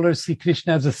the scholars see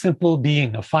Krishna as a simple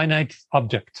being, a finite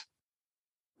object,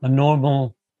 a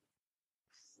normal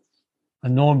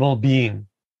being.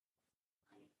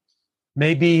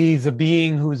 Maybe he's a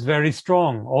being who's very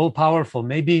strong, all-powerful.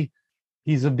 Maybe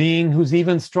he's a being who's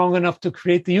even strong enough to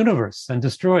create the universe and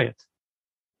destroy it.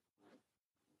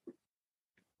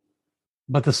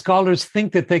 But the scholars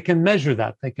think that they can measure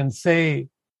that. They can say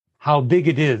how big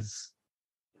it is,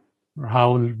 or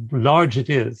how large it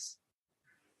is.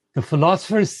 The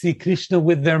philosophers see Krishna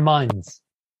with their minds.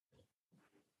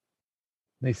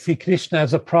 They see Krishna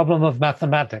as a problem of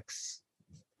mathematics.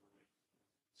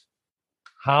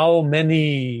 How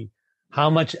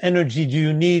much energy do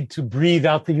you need to breathe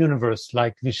out the universe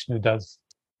like Vishnu does?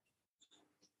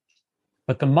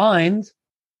 But the mind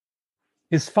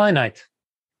is finite.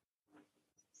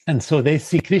 And so they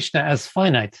see Krishna as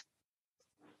finite,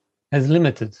 as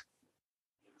limited.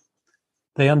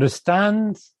 They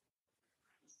understand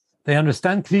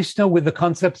Krishna with the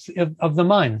concepts of the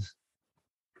mind.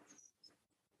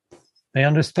 They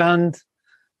understand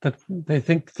that they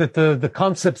think that the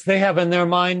concepts they have in their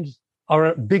mind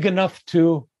are big enough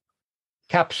to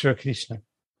capture Krishna.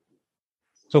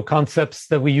 So concepts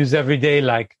that we use every day,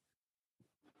 like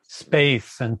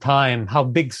space and time, how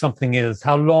big something is,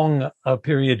 how long a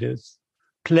period is,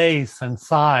 place and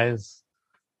size,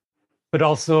 but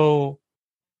also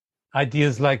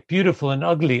ideas like beautiful and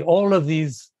ugly. All of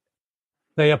these,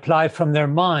 they apply from their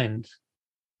mind.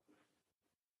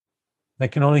 They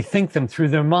can only think them through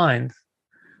their mind.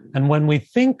 And when we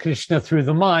think Krishna through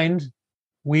the mind,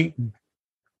 we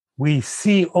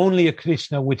see only a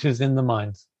Krishna which is in the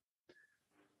mind.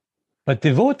 But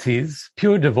devotees,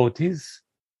 pure devotees,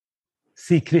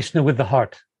 see Krishna with the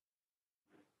heart.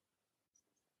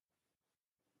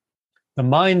 The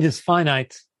mind is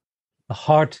finite, the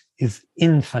heart is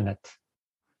infinite.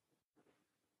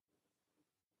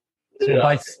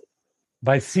 So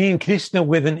by seeing Krishna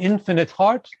with an infinite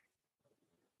heart,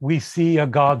 we see a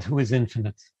God who is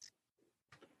infinite.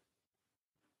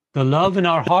 The love in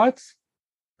our hearts,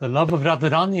 the love of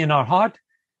Radharani in our heart,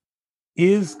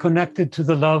 is connected to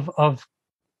the love of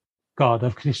God,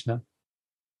 of Krishna.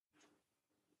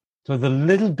 So the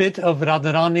little bit of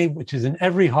Radharani, which is in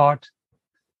every heart,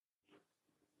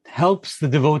 helps the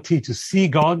devotee to see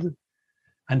God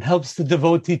and helps the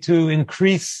devotee to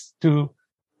increase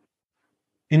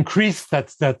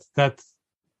that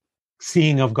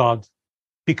seeing of God,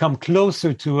 become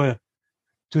closer to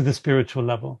the spiritual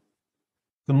level.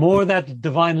 The more that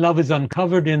divine love is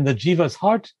uncovered in the jiva's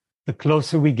heart, the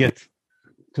closer we get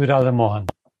to Radha Mohan.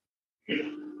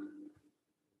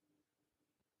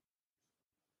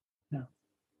 Yeah.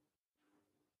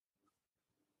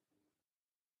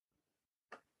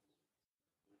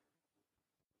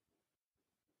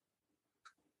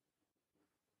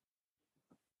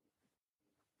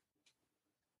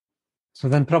 So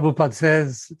then Prabhupada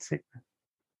says, let's see.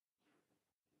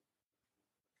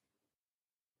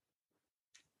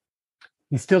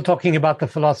 He's still talking about the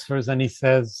philosophers, and he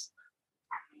says,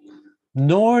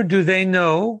 nor do they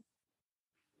know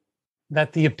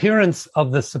that the appearance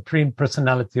of the Supreme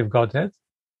Personality of Godhead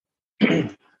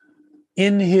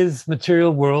in his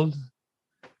material world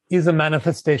is a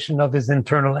manifestation of his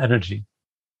internal energy.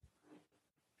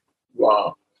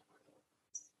 Wow.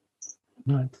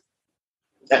 Right.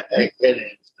 I get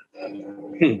it.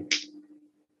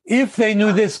 If they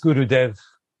knew this, Gurudev,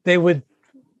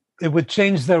 it would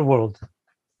change their world.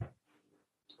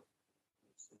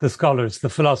 The scholars, the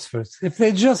philosophers, if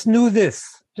they just knew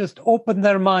this, just open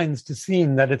their minds to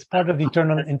seeing that it's part of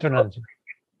internal energy.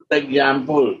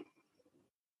 Example,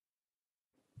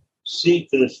 see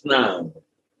Krishna,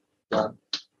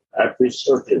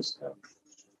 episode is come.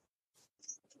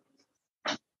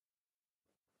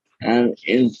 And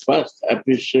in first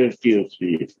episode you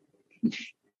see,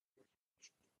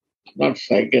 not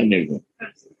second even.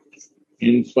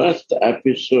 In first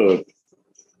episode,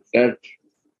 that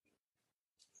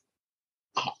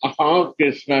how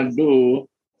Krishna do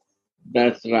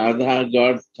that Radha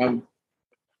got some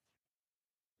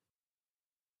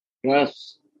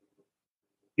trust,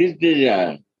 his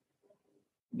desire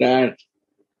that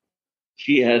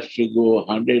she has to go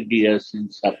 100 years in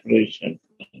separation.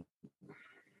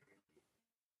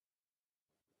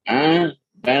 And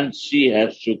then she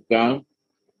has to come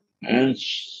and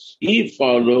he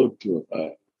followed to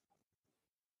her.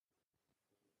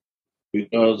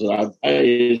 Because Radha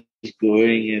is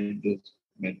going in this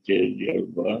material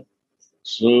world,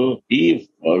 so he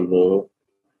followed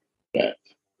that.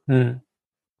 Mm.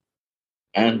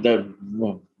 And the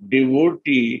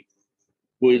devotee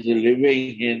who is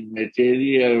living in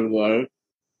material world,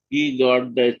 he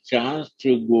got the chance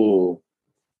to go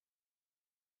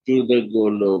to the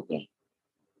Goloka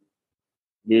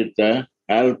with the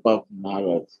help of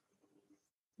Narad.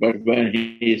 But when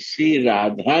he see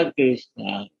Radha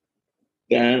Krishna,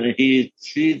 then he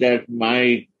see that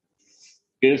my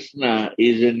Krishna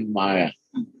is in Maya.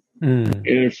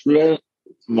 Influence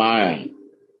Maya.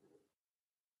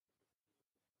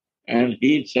 And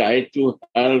he tried to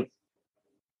help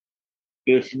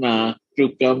Krishna to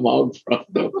come out from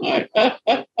the Maya.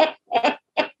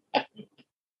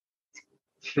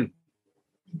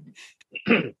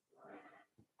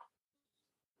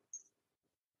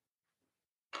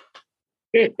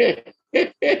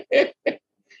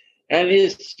 And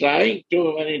he's trying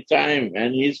too many times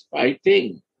and he's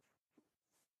fighting.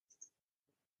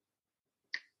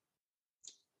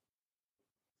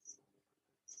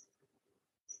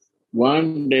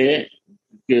 One day,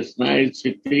 Krishna is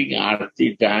sitting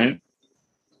Aarti time.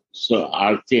 So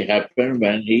Aarti happened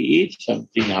when he eats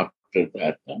something after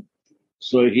that.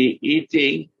 So he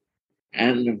eating,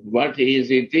 and what he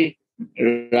is eating,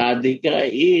 Radhika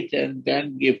eat and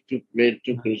then give to plate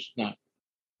to Krishna.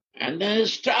 And then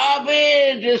stop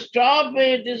it,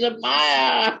 it's a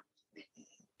Maya.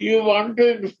 You want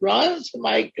to influence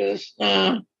my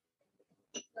Krishna.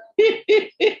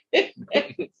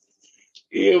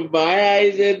 Your Maya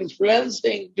is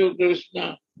influencing to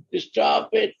Krishna. Stop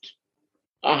it.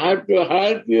 I have to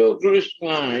help you,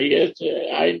 Krishna. Yes,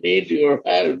 I need your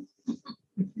help.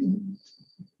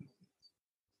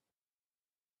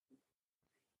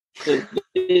 So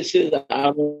this is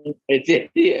our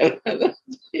material.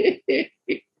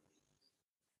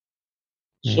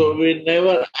 So we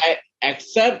never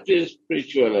accept this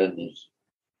spiritual energy.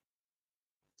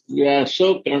 We are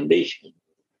so conditioned.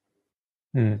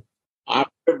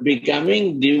 After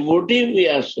becoming devotee, we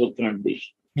are so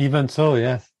conditioned. Even so,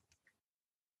 yes.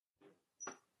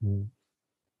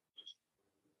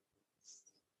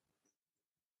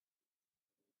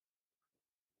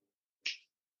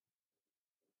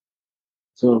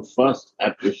 So first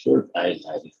episode I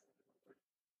like.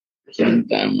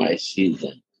 Sometimes I see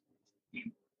them.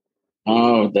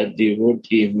 How the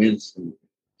devotee means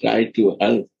try to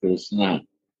help Krishna.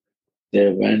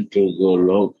 They went to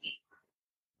Goloka.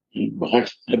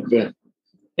 What happened?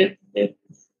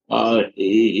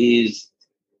 He is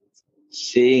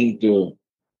saying to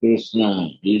Krishna,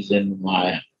 he's in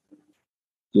Maya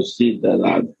to see the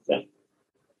Radha.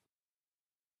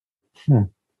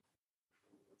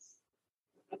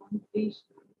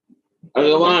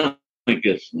 Bhagavan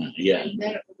Krishna, yeah.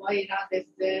 Why Radha is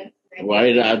there?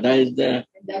 Why Radha is there?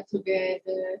 And that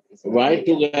together. Why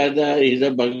together? He's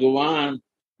a Bhagavan.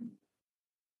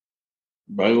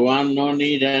 Bhagavan no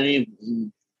need any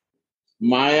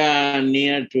Maya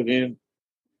near to him.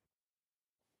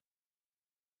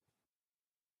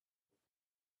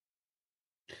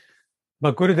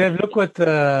 But Gurudev, look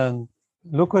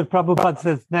what Prabhupada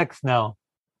says next now.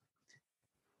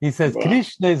 He says, Wow.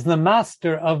 Krishna is the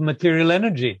master of material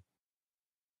energy.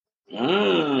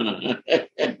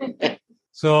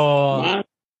 So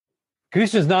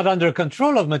Krishna is not under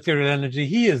control of material energy.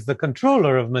 He is the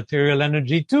controller of material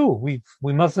energy too. We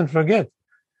mustn't forget.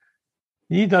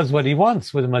 He does what he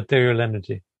wants with material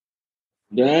energy.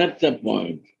 That's the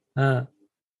point.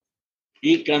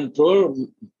 He controls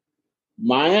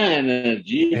Maya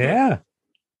energy. Yeah.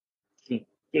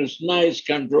 Krishna is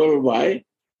controlled by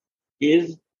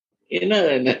his inner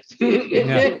energy.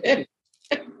 Yeah.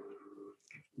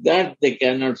 That they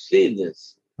cannot see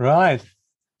this. Right.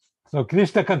 So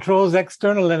Krishna controls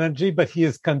external energy, but he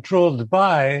is controlled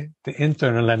by the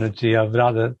internal energy of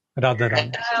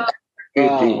Radharani.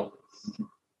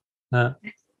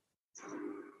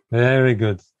 Very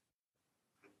good.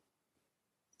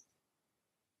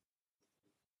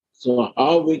 So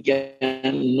how we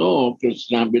can know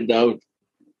Krishna without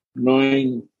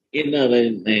knowing inner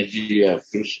energy of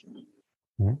Krishna?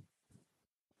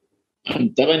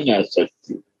 Antaranga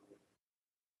Sakti.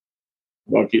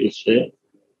 What you say?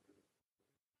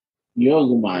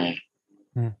 Yogamaya.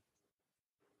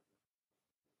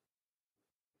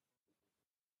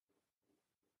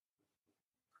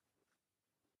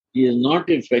 He is not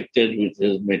affected with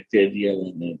his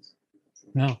material energy.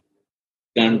 No.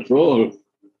 Control,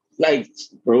 like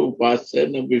Prabhupada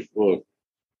said before,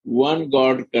 one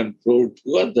God controls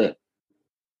two other.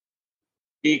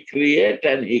 He creates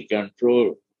and he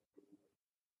controls.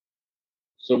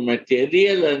 So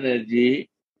material energy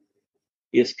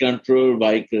is controlled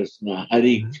by Krishna,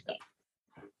 Hariksha.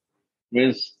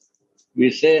 Means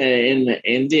we say in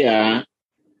India,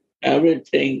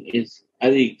 everything is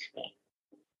Hariksha.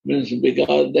 Means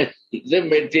because the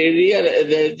material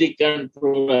energy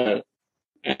controller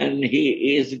and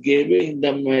he is giving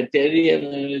the material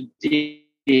energy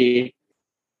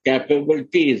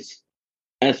capabilities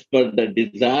as per the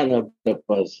desire of the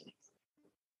person.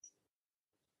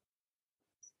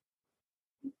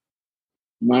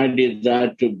 My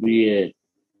desire to be a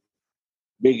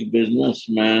big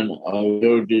businessman or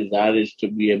your desire is to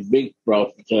be a big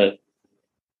professor.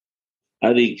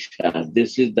 Hariksha,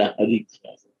 this is the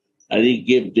Hariksha. Hari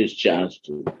gave this chance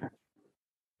to you.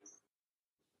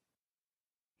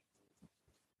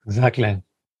 Exactly.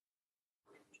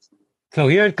 So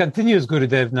here it continues,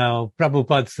 Gurudev. Now,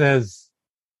 Prabhupada says,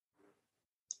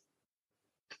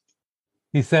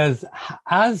 he says,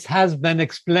 as has been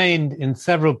explained in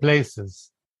several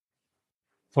places,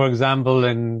 for example,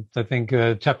 in, I think,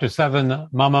 chapter 7,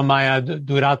 Mama Maya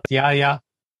Duratyaya,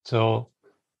 so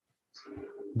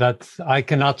that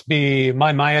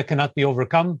my Maya cannot be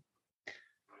overcome.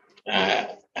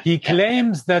 He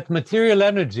claims that material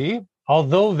energy,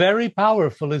 although very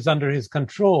powerful, is under his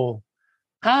control,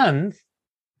 and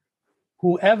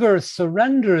whoever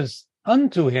surrenders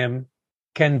unto him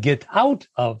can get out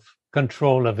of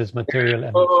control of his material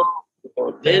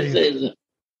energy.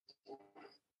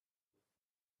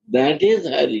 That is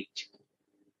Hari.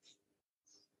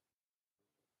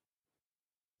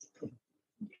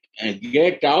 And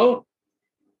get out,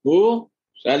 who?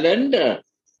 Surrender.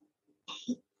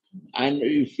 And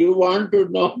if you want to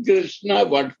know Krishna,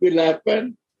 what will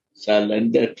happen?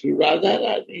 Surrender to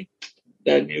Radharani.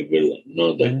 Then you will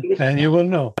know the Krishna. Then you will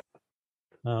know.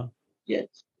 Yes.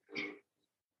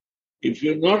 If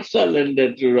you not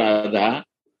surrender to Radha,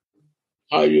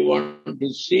 how you want to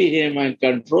see him and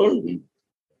control him?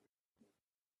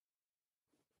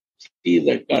 See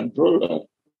the controller,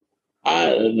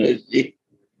 our energy,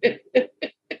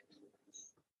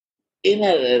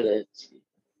 inner energy.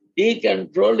 He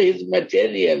controls his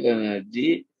material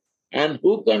energy, and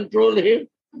who control him?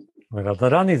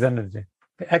 Radharani's energy,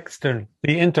 the external,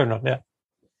 the internal, yeah.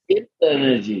 His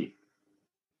energy.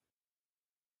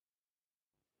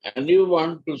 And you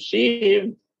want to see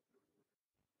him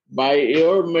by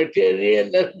your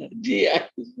material energy.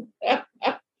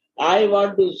 I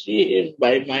want to see him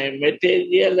by my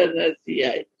material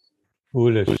energy.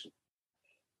 Foolish.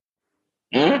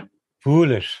 Huh?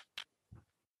 Foolish.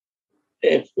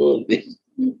 They're foolish.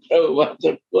 But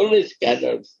the foolish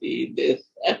cannot see this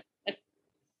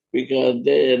because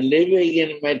they are living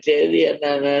in material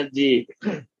energy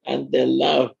and they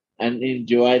love and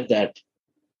enjoy that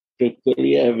to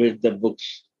clear with the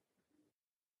books.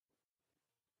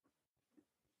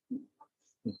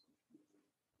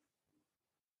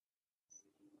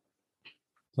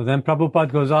 So then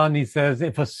Prabhupada goes on, he says,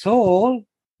 if a soul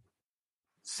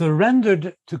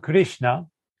surrendered to Krishna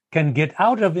can get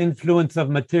out of influence of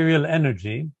material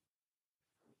energy,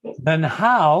 then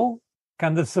how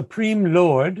can the Supreme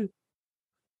Lord,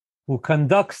 who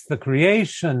conducts the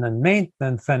creation and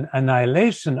maintenance and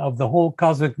annihilation of the whole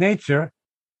cosmic nature,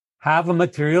 have a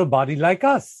material body like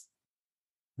us?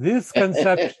 This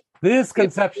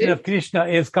conception of Krishna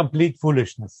is complete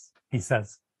foolishness, he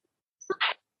says.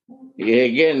 He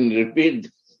again repeat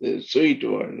the sweet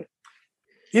word.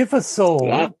 If a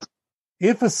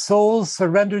soul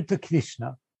surrendered to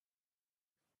Krishna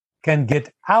can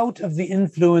get out of the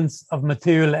influence of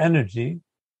material energy,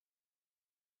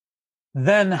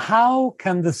 then how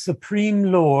can the Supreme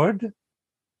Lord,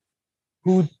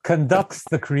 who conducts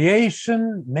the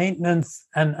creation, maintenance,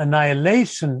 and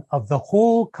annihilation of the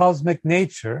whole cosmic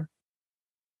nature,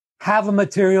 have a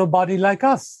material body like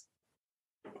us?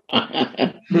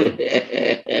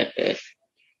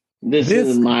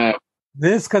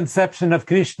 This conception of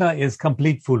Krishna is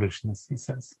complete foolishness, he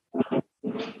says.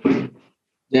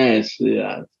 Yes,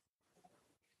 yeah.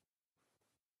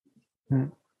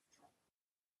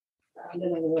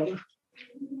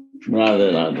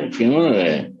 Radha, কেমন রে?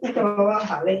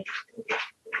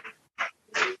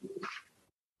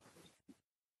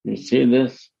 You see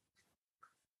this?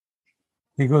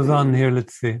 He goes on here,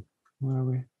 let's see. Where are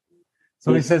we? So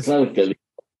he says,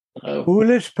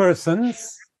 foolish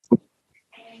persons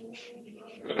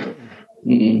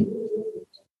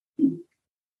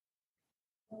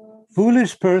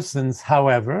Foolish persons,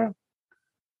 however,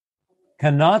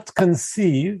 cannot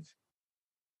conceive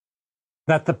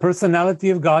that the personality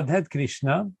of Godhead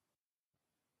Krishna,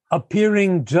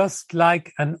 appearing just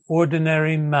like an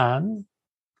ordinary man,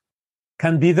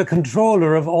 can be the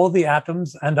controller of all the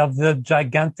atoms and of the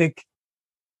gigantic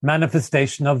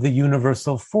manifestation of the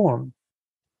universal form.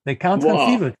 They can't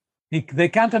conceive it. They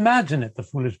can't imagine it, the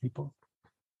foolish people.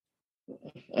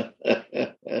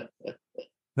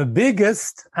 The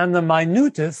biggest and the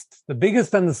minutest, the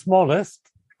biggest and the smallest,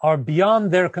 are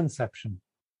beyond their conception.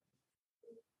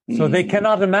 So they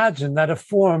cannot imagine that a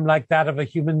form like that of a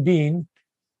human being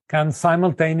can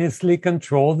simultaneously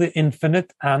control the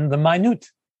infinite and the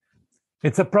minute.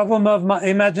 It's a problem of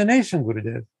imagination,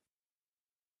 Gurudev.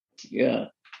 Yeah.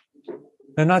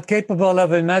 They're not capable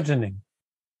of imagining.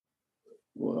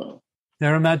 Wow.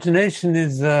 Their imagination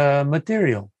is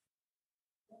material.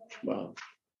 Wow.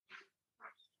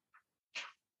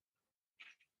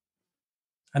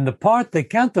 And the part they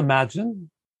can't imagine,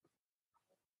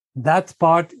 that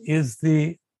part is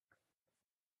the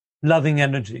loving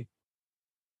energy.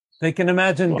 They can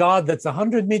imagine God that's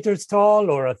 100 meters tall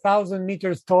or 1,000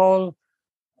 meters tall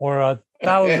or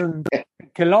 1,000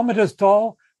 kilometers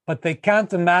tall, but they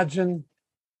can't imagine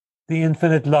the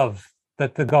infinite love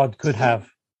that the God could have.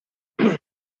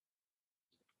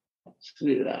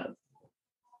 See that.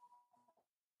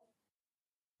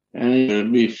 And it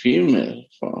will be female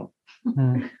form.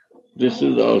 This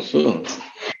is also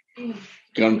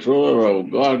controller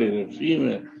of God is a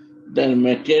female. Then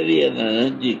material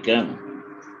energy comes.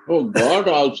 Oh, God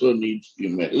also needs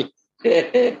female.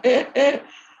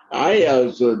 I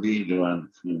also need one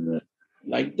female.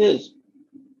 Like this.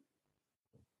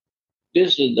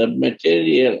 This is the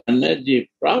material energy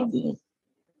problem.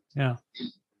 Yeah.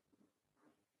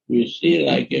 We see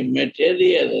like a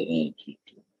material energy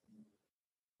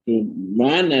to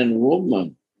man and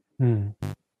woman.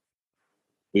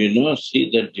 We don't see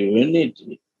the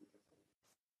divinity.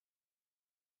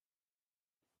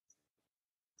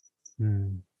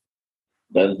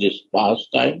 Then this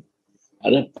pastime,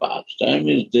 and a pastime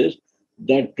is this,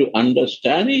 that to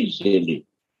understand easily.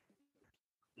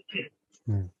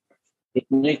 To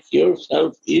make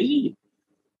yourself easy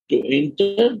to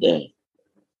enter there.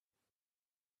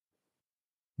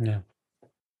 Yeah.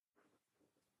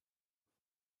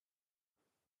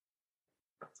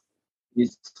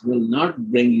 It will not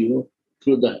bring you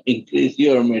to the increase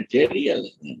your material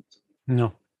energy.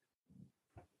 No.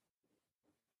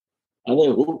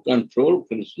 Other who control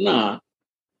Krishna,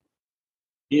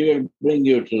 he will bring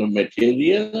you to the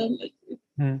material energy.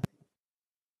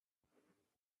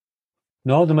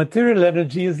 No, the material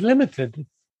energy is limited,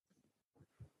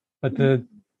 but the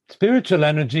spiritual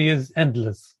energy is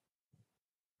endless.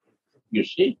 You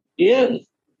see, here,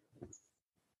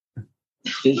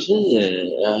 this is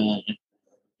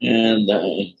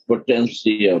the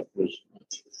potency of Krishna.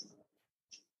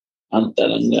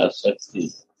 Antaranga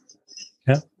Sakti.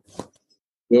 Yeah.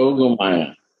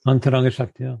 Yogamaya. Antaranga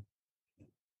Shakti, yeah.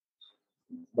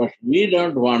 But we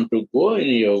don't want to go in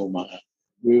Yogamaya.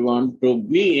 We want to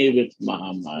be with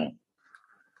Mahamaya.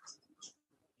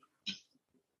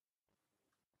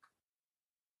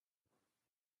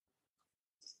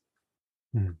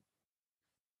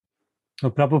 So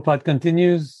Prabhupada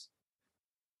continues,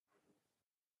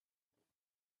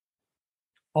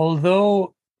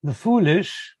 although the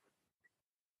foolish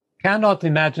cannot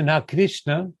imagine how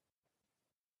Krishna,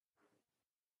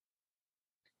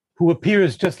 who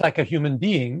appears just like a human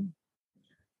being,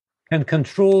 can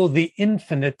control the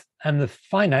infinite and the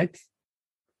finite,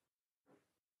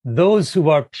 those who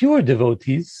are pure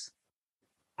devotees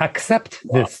accept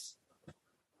this.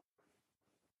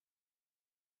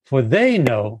 For they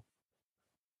know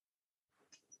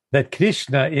that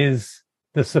Krishna is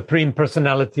the Supreme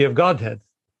Personality of Godhead.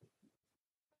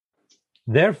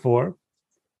 Therefore,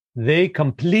 they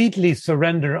completely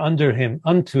surrender unto him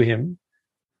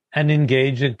and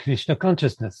engage in Krishna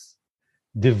consciousness,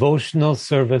 devotional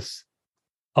service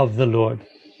of the Lord.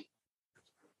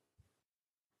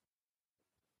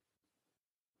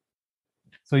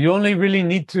 So you only really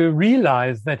need to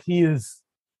realize that he is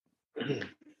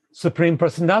Supreme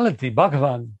Personality,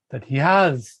 Bhagavan, that he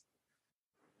has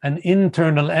an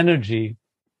internal energy,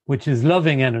 which is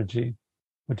loving energy,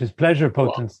 which is pleasure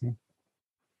potency,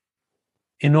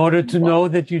 in order to know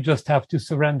that you just have to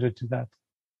surrender to that.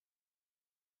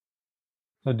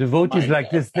 So devotees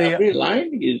like this, they... Every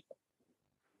line is...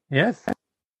 Yes?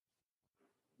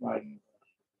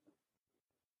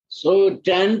 So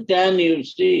 10:10 you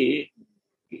see,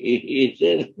 he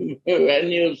said, when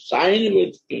you sign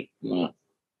with Krishna,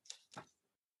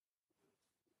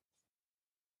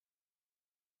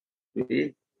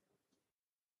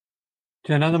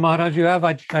 Jananda Maharaj, you have?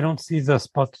 I don't see the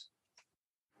spot.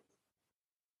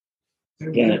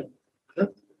 10.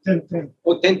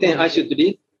 Oh, 10, I should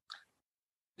read?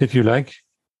 If you like.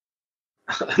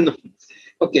 No.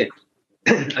 Okay.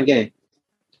 Again.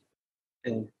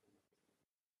 To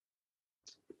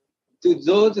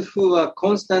those who are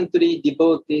constantly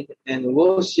devoted and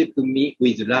worship me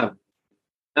with love,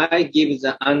 I give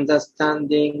the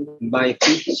understanding by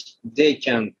which they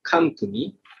can come to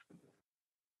me.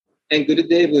 And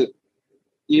Gurudev,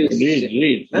 you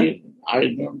Read.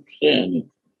 I don't say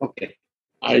anything. Okay.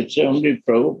 I say only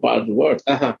Prabhupada's word.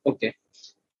 Okay.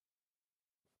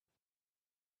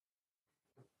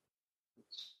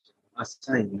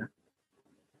 Assign.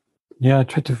 Yeah,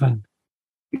 try to find.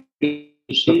 You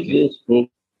see this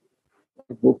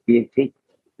book you took.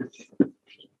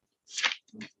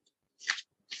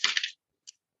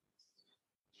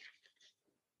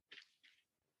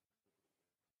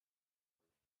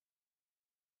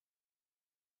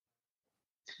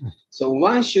 So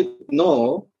one should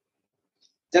know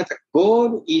that the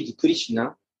goal is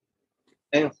Krishna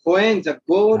And when the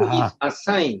goal is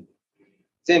assigned,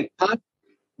 then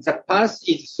the path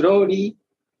is slowly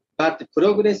but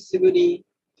progressively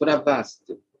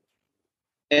traversed.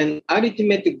 And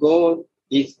ultimate goal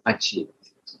is achieved.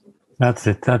 That's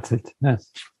it.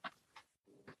 Yes.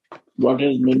 What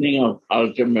is meaning of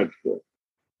ultimate goal?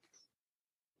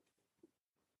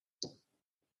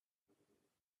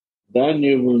 Then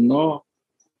you will know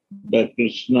that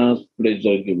Krishna's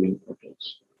pleasure-giving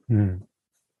potency.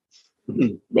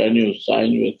 When you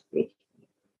sign with Krishna,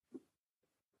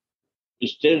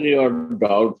 still you are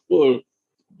doubtful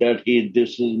that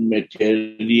this is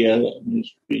material and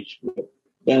spiritual.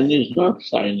 Then he's not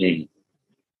signing.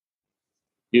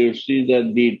 You see the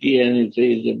deity and it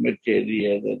says a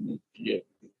material and it's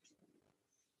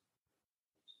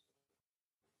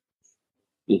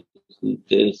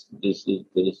this is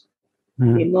this.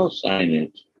 You no sign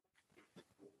it.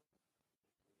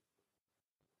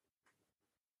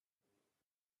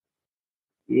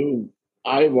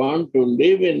 I want to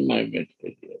live in my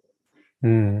material.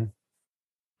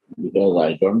 Because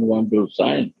I don't want to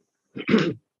sign.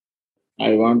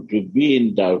 I want to be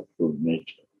in doubtful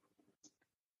nature.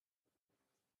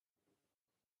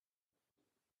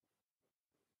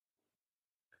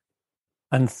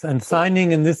 And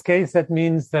signing in this case, that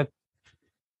means that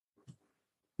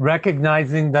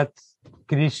recognizing that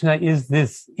Krishna is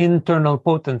this internal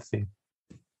potency.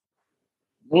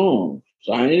 No,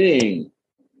 signing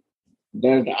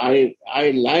that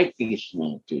I like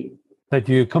Krishna too. That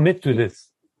you commit to this.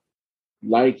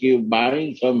 Like you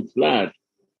buying some flat,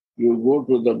 you go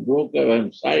to the broker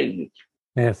and sign it.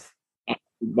 Yes. I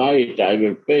buy it, I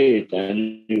will pay it,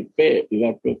 and you pay. You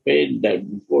have to pay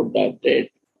that before that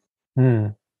date.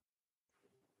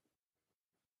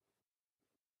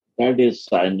 That is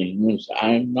signing. Means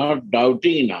I am not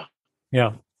doubting now.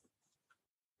 Yeah.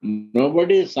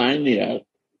 Nobody is signing here.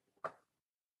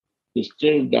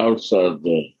 Still doubts are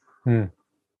there.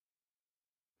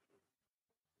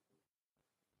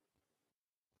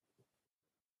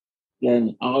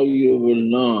 Then how you will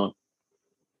know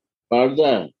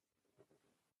further?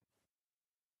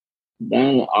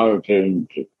 Then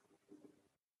alternative.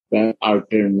 Then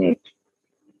ultimate.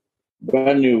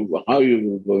 How you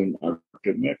will go in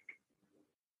ultimate?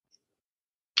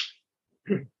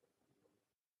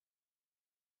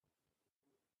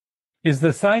 Is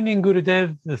the signing,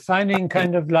 Gurudev, the signing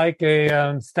kind of like a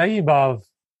sthayi bhav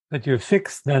that you're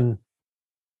fixed then?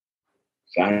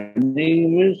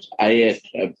 Signing means I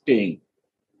accepting.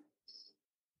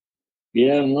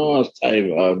 Here no sthayi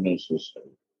bhav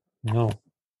necessary. No.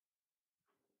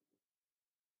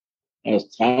 A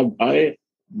sthayi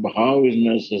bhav is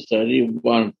necessary,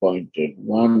 one pointed,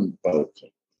 one person.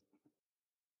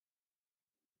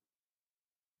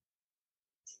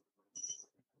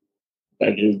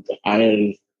 That is the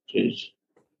higher stage.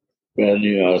 When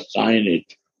you assign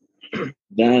it,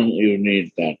 then you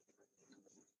need that.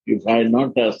 If I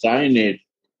not assign it,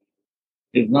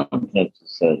 it's not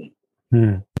necessary.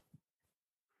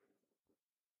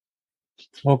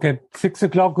 Okay, 6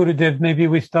 o'clock, Gurudev. Maybe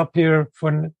we stop here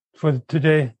for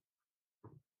today.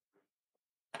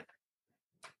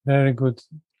 Very good.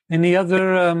 Any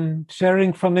other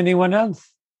sharing from anyone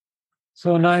else?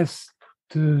 So nice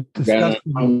to discuss.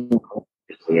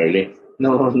 Really?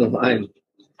 No,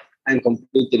 I'm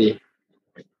completely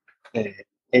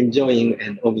enjoying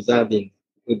and observing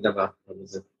Buddha Bhagavad.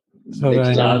 So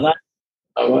very nice.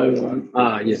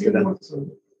 Yes,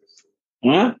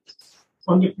 Huh?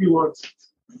 Only a few words.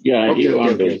 Yeah, Okay, you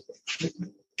want okay. to.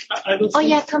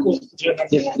 Come.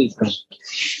 Yes, please come.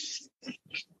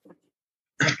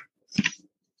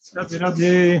 Radhe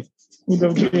Radhe,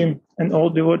 Uddhavji, and all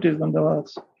devotees on the world.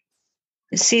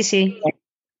 Sisi.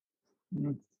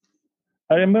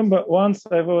 I remember once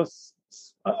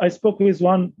I spoke with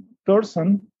one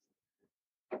person,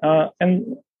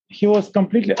 and he was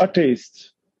completely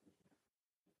atheist,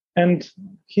 and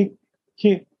he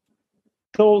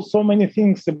told so many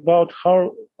things about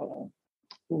how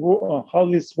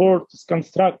this world is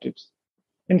constructed,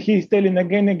 and he's telling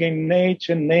again and again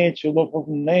nature, love of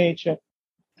nature,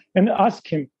 and I ask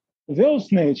him,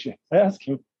 those nature? I ask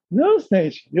him, those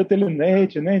nature? You're telling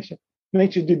nature.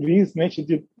 Nature did this, nature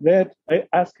did that. I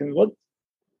ask him,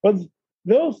 what's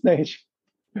those nature?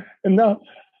 And now,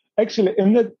 actually,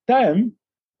 in that time,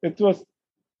 it was,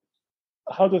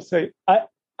 how to say, I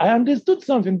understood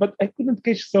something, but I couldn't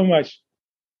catch so much.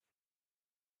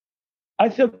 I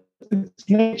thought it's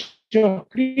nature of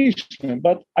Krishna,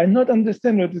 but I not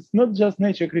understand that it's not just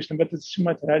nature of Krishna, but it's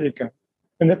Srimati Radhika.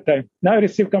 In that time. Now I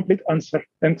receive complete answer.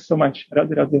 Thanks so much.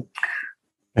 Radhe Radhe.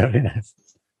 Very nice.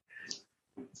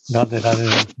 Radhe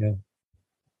Radhe.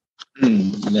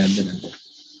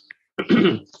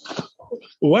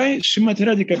 Why Srimati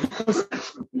Radhika?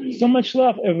 Because so much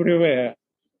love everywhere.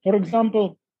 For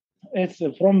example, it's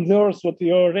from the verse what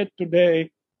you read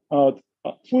today,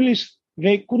 foolish,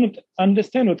 they couldn't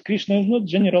understand that Krishna is not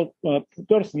general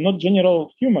person, not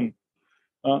general human.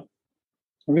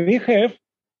 We have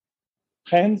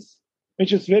hands,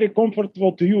 which is very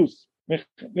comfortable to use. We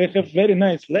have very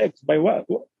nice legs. By what?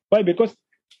 Why? Because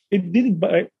it did it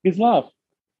by his love.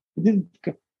 It did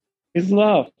his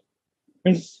love.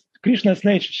 It's Krishna's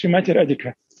nature, Srimati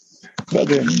Radhika.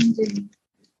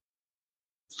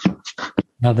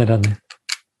 Radhe Radhe.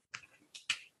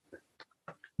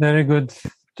 Very good.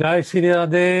 Jai Shri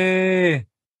Radhe.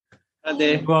 Radhe.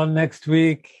 See you all next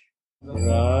week.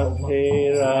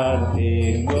 Radhe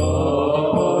Radhe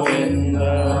Govinda.